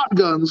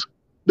 shotguns,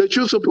 that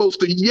you're supposed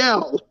to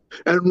yell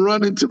and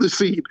run into the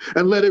scene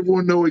and let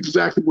everyone know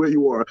exactly where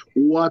you are?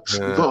 What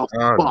the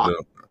fuck?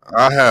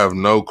 I have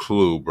no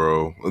clue,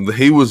 bro.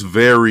 He was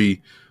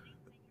very,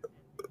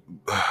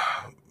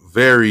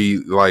 very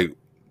like.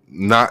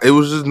 Not. It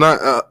was just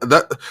not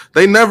that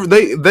they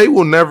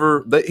will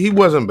never. He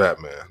wasn't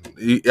Batman.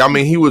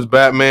 He was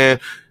Batman.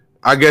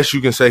 I guess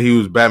you can say he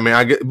was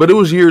Batman. But it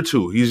was year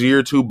 2. He's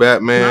year 2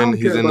 Batman.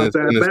 He's in his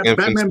infancy.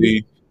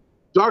 Batman,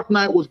 Dark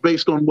Knight was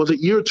based on. Was it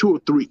year 2 or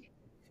 3?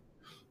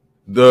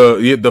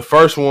 The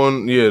first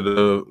one. Yeah.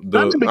 The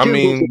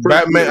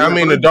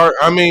Batman. The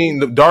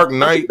Dark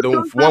Knight. The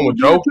one with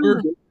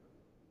Joker.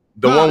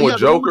 The one with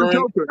Joker.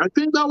 I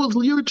think that was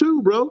year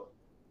 2, bro.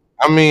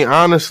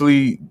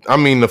 Honestly,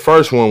 the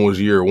first one was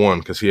year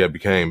 1 because he had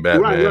became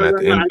Batman at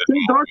the end. I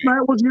think Dark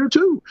Knight was year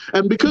 2,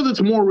 and because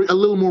it's a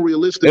little more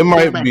realistic. It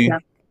might be.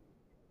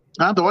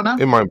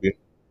 It might be.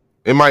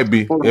 It might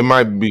be. Hold It on.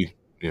 might be.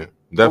 Yeah, Hold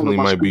on, definitely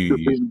my might speaker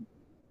be. thing.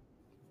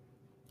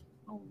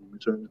 Oh, let me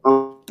turn it.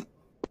 Oh,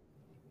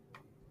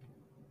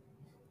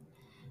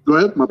 go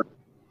ahead. My bad.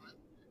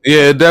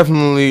 Yeah,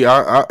 definitely.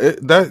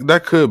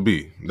 That could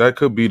be. That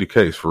could be the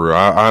case for real.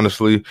 I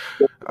honestly,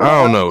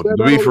 I don't know. To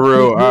That be other for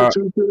real, year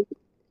two shit.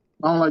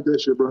 I don't like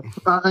that shit, bro.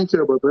 I ain't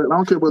care about that. I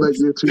don't care about that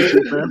year two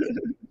shit, man.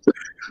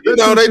 That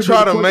two they shit is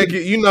try to make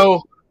fucking it.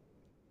 no.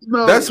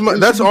 It should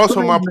That's be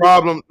also my crazy.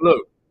 problem.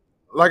 Look,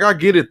 like I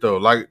get it though.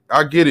 Like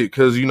I get it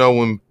because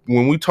when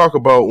we talk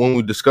about when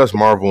we discuss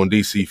Marvel and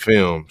DC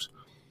films,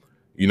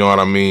 you know what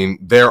I mean.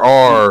 There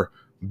are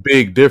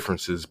big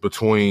differences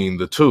between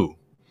the two,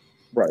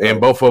 Right, and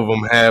right. both of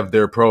them have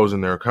their pros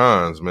and their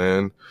cons,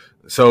 man.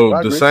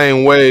 I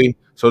agree.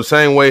 So the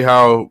same way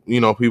how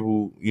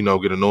people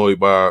get annoyed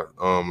by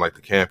like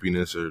the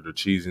campiness or the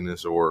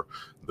cheesiness or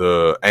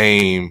the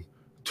aim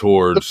The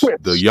towards the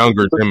quips.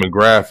 younger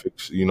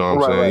demographics. You know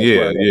what I'm Right, saying? right, Yeah,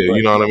 right, right, yeah. right.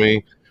 You know what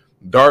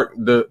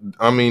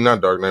I mean?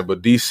 Not Dark Knight,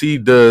 but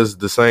DC does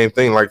the same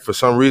thing. Like for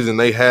some reason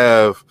they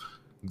have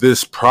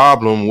this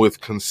problem with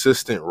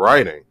consistent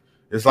writing.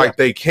 It's Yeah. like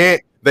they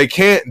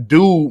can't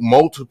do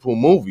multiple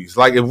movies.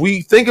 Like if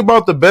we think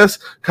about the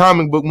best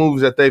comic book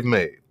movies that they've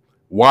made,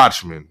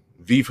 Watchmen,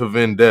 V for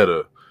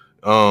Vendetta,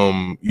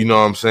 you know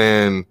what I'm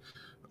saying?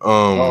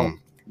 Oh,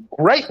 Um,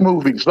 great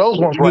movies. Those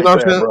ones you right know what I'm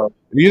there, saying? bro.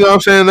 You know what I'm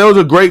saying? Those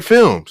are great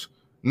films.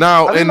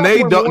 Now, I think and that's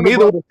they when don't Warner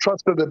Brothers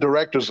trusted the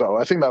directors, though.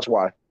 I think that's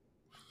why.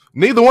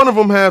 neither one of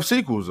them have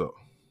sequels though.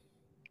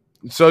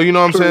 So you know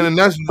what I'm saying, True. and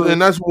that's True.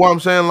 and that's what I'm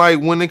saying. Like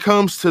when it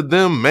comes to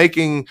them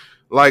making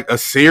like a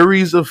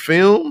series of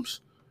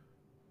films,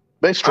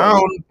 They I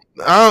struggle.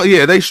 don't,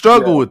 yeah, they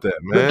struggle Yeah. with that,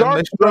 The man. dark,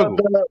 They struggle.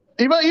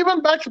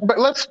 even back.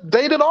 Let's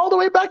date it all the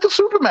way back to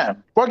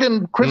Superman. Fucking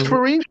Hmm.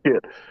 Christopher Reeve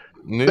shit.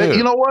 You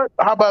Yeah, know what?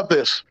 How about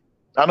this?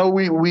 I know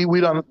we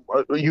done.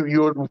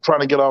 You're trying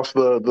to get off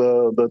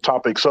the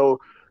topic, so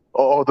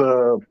or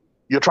the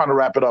you're trying to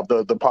wrap it up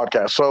the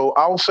podcast. So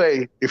I'll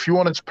say if you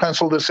want to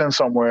pencil this in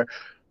somewhere,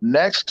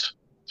 next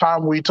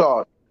time we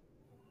talk,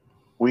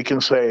 we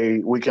can say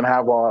we can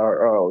have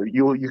our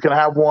you can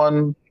have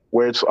one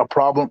where it's a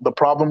problem the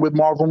problem with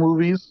Marvel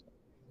movies,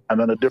 and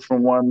then a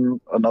different one,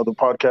 another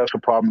podcast, a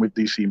problem with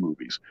DC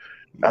movies.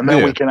 And then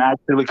yeah, we can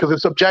actually, because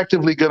it's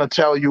objectively going to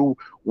tell you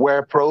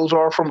where pros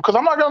are from. Because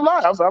I'm not going to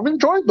lie, I've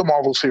enjoyed the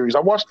Marvel series. I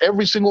watched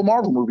every single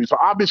Marvel movie. So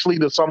obviously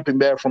there's something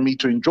there for me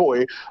to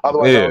enjoy.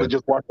 Otherwise, I would yeah. have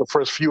just watched the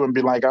first few and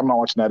be like, I'm not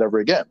watching that ever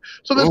again.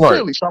 So there's Right.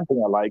 clearly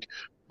something I like.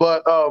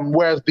 But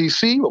whereas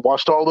DC, I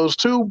watched all those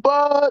too.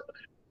 But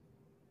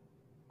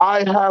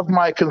I have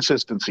my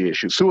consistency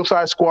issues.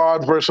 Suicide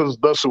Squad versus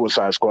the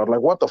Suicide Squad.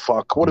 Like, what the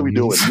fuck? What are we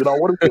doing? What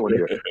are we doing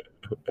here?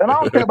 And I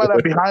don't care about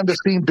that behind the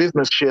scene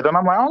business shit. And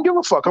I'm like, I don't give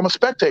a fuck. I'm a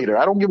spectator.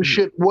 I don't give a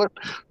shit what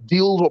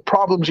deals or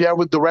problems you have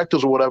with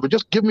directors or whatever.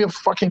 Just give me a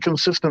fucking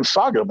consistent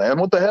saga, man.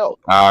 What the hell?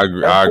 I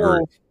agree. And I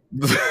agree.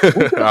 so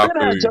we should have I been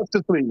feel had you.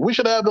 Justice League. We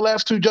should have the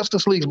last two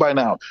Justice Leagues by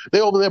now.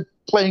 They over there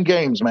playing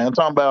games, man.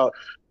 Talking about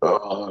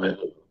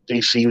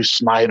DC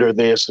Snyder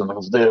this and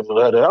this.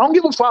 I don't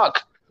give a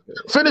fuck.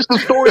 Finish the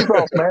stories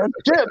off, man.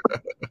 Shit.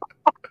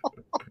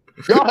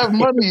 Y'all have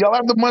money. Y'all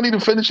have the money to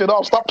finish it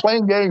off. Stop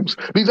playing games.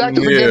 These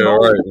actors are Yeah, getting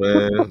old. right,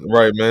 man.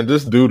 Right, man.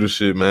 Just do the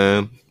shit,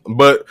 man.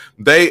 But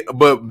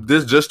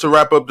this just to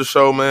wrap up the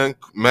show, man.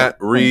 Matt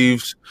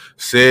Reeves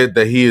said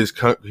that he is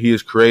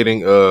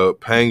creating a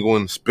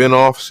Penguin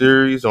spinoff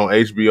series on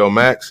HBO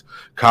Max.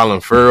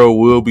 Colin Farrell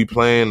will be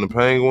playing the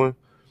Penguin,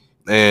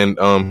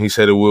 and he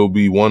said it will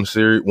be one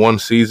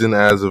season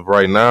as of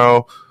right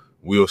now.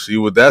 We'll see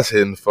what that's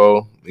hitting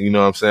for. You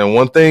know what I'm saying?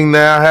 One thing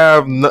that I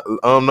have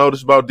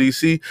noticed about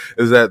DC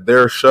is that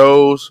their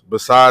shows,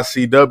 besides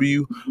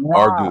CW,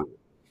 are Yeah. good.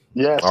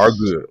 Are Yes.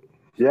 good.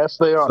 Yes,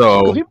 they are.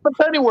 Because So even the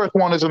Pennyworth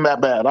one isn't that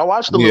bad. I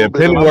watched a yeah, little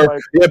bit and I'm Pennyworth.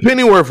 like, Yeah,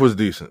 Pennyworth was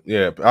decent.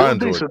 Yeah, it I was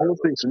enjoyed decent. It that. was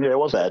decent. Yeah, it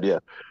was bad. Yeah.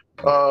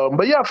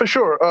 But yeah, for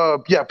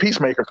sure. Yeah,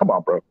 Peacemaker. Come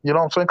on, bro. You know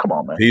what I'm saying? Come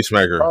on, man.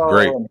 Peacemaker,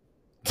 great. Um,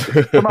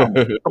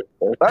 Phenomenal.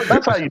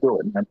 That's how you do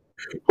it, man.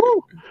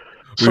 Whew.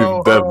 We've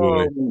So,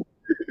 definitely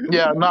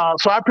yeah, nah.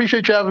 So I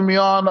appreciate you having me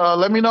on.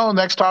 Let me know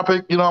next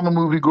topic. I'm a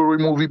movie guru,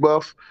 movie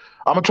buff.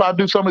 I'm gonna try to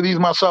do some of these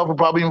myself and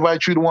probably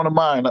invite you to one of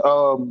mine. I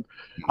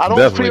don't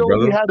definitely, feel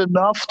we brother. had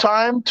enough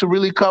time to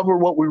really cover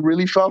what we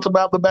really felt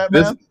about the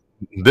This Batman.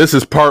 this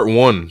is part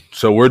one.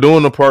 So we're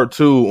doing a part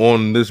two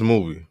on this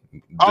movie.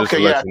 Just Okay,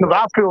 to let yeah, you because know.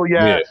 I feel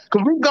Yeah.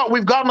 because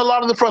we've gotten a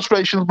lot of the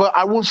frustrations, but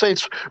I won't say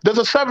there's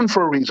a 7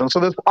 for a reason. So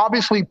there's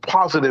obviously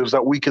positives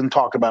that we can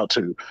talk about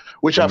too,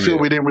 which I feel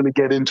Yeah. we didn't really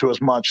get into as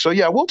much. So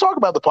yeah, we'll talk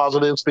about the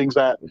positives, things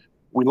that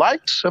we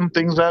liked, and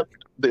things that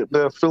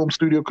the film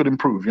studio could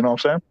improve. You know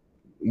what I'm saying?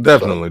 So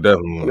Definitely, yeah,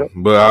 definitely.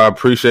 But I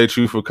appreciate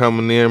you for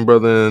coming in,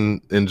 brother,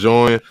 and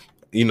enjoying,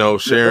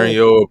 yes, sharing sir.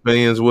 your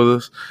opinions with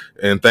us.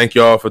 And thank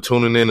y'all for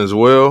tuning in as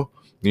well.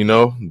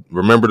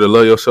 Remember to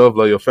love yourself,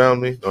 love your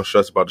family. Don't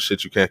stress about the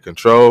shit you can't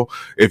control.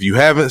 If you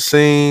haven't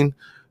seen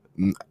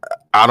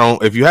I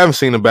don't. If you haven't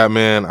seen the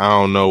Batman, I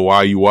don't know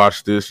why you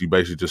watched this. You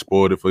basically just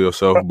spoiled it for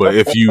yourself. But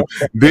if you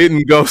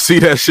didn't go see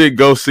that shit,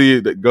 go see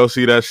it. Go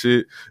see that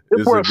shit.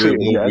 It's It's a worth good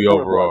seeing. Yeah, movie it's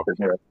worth overall.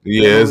 watching.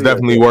 Yeah, Yeah, it's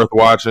definitely worth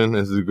watching.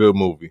 It's a good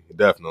movie,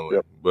 definitely.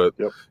 Yep. But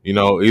Yep.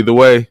 either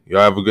way,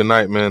 y'all have a good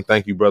night, man.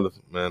 Thank you, brother.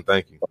 Man,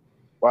 thank you.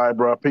 Bye,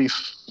 bro.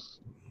 Peace.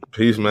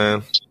 Peace,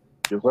 man.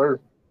 Yes, sir.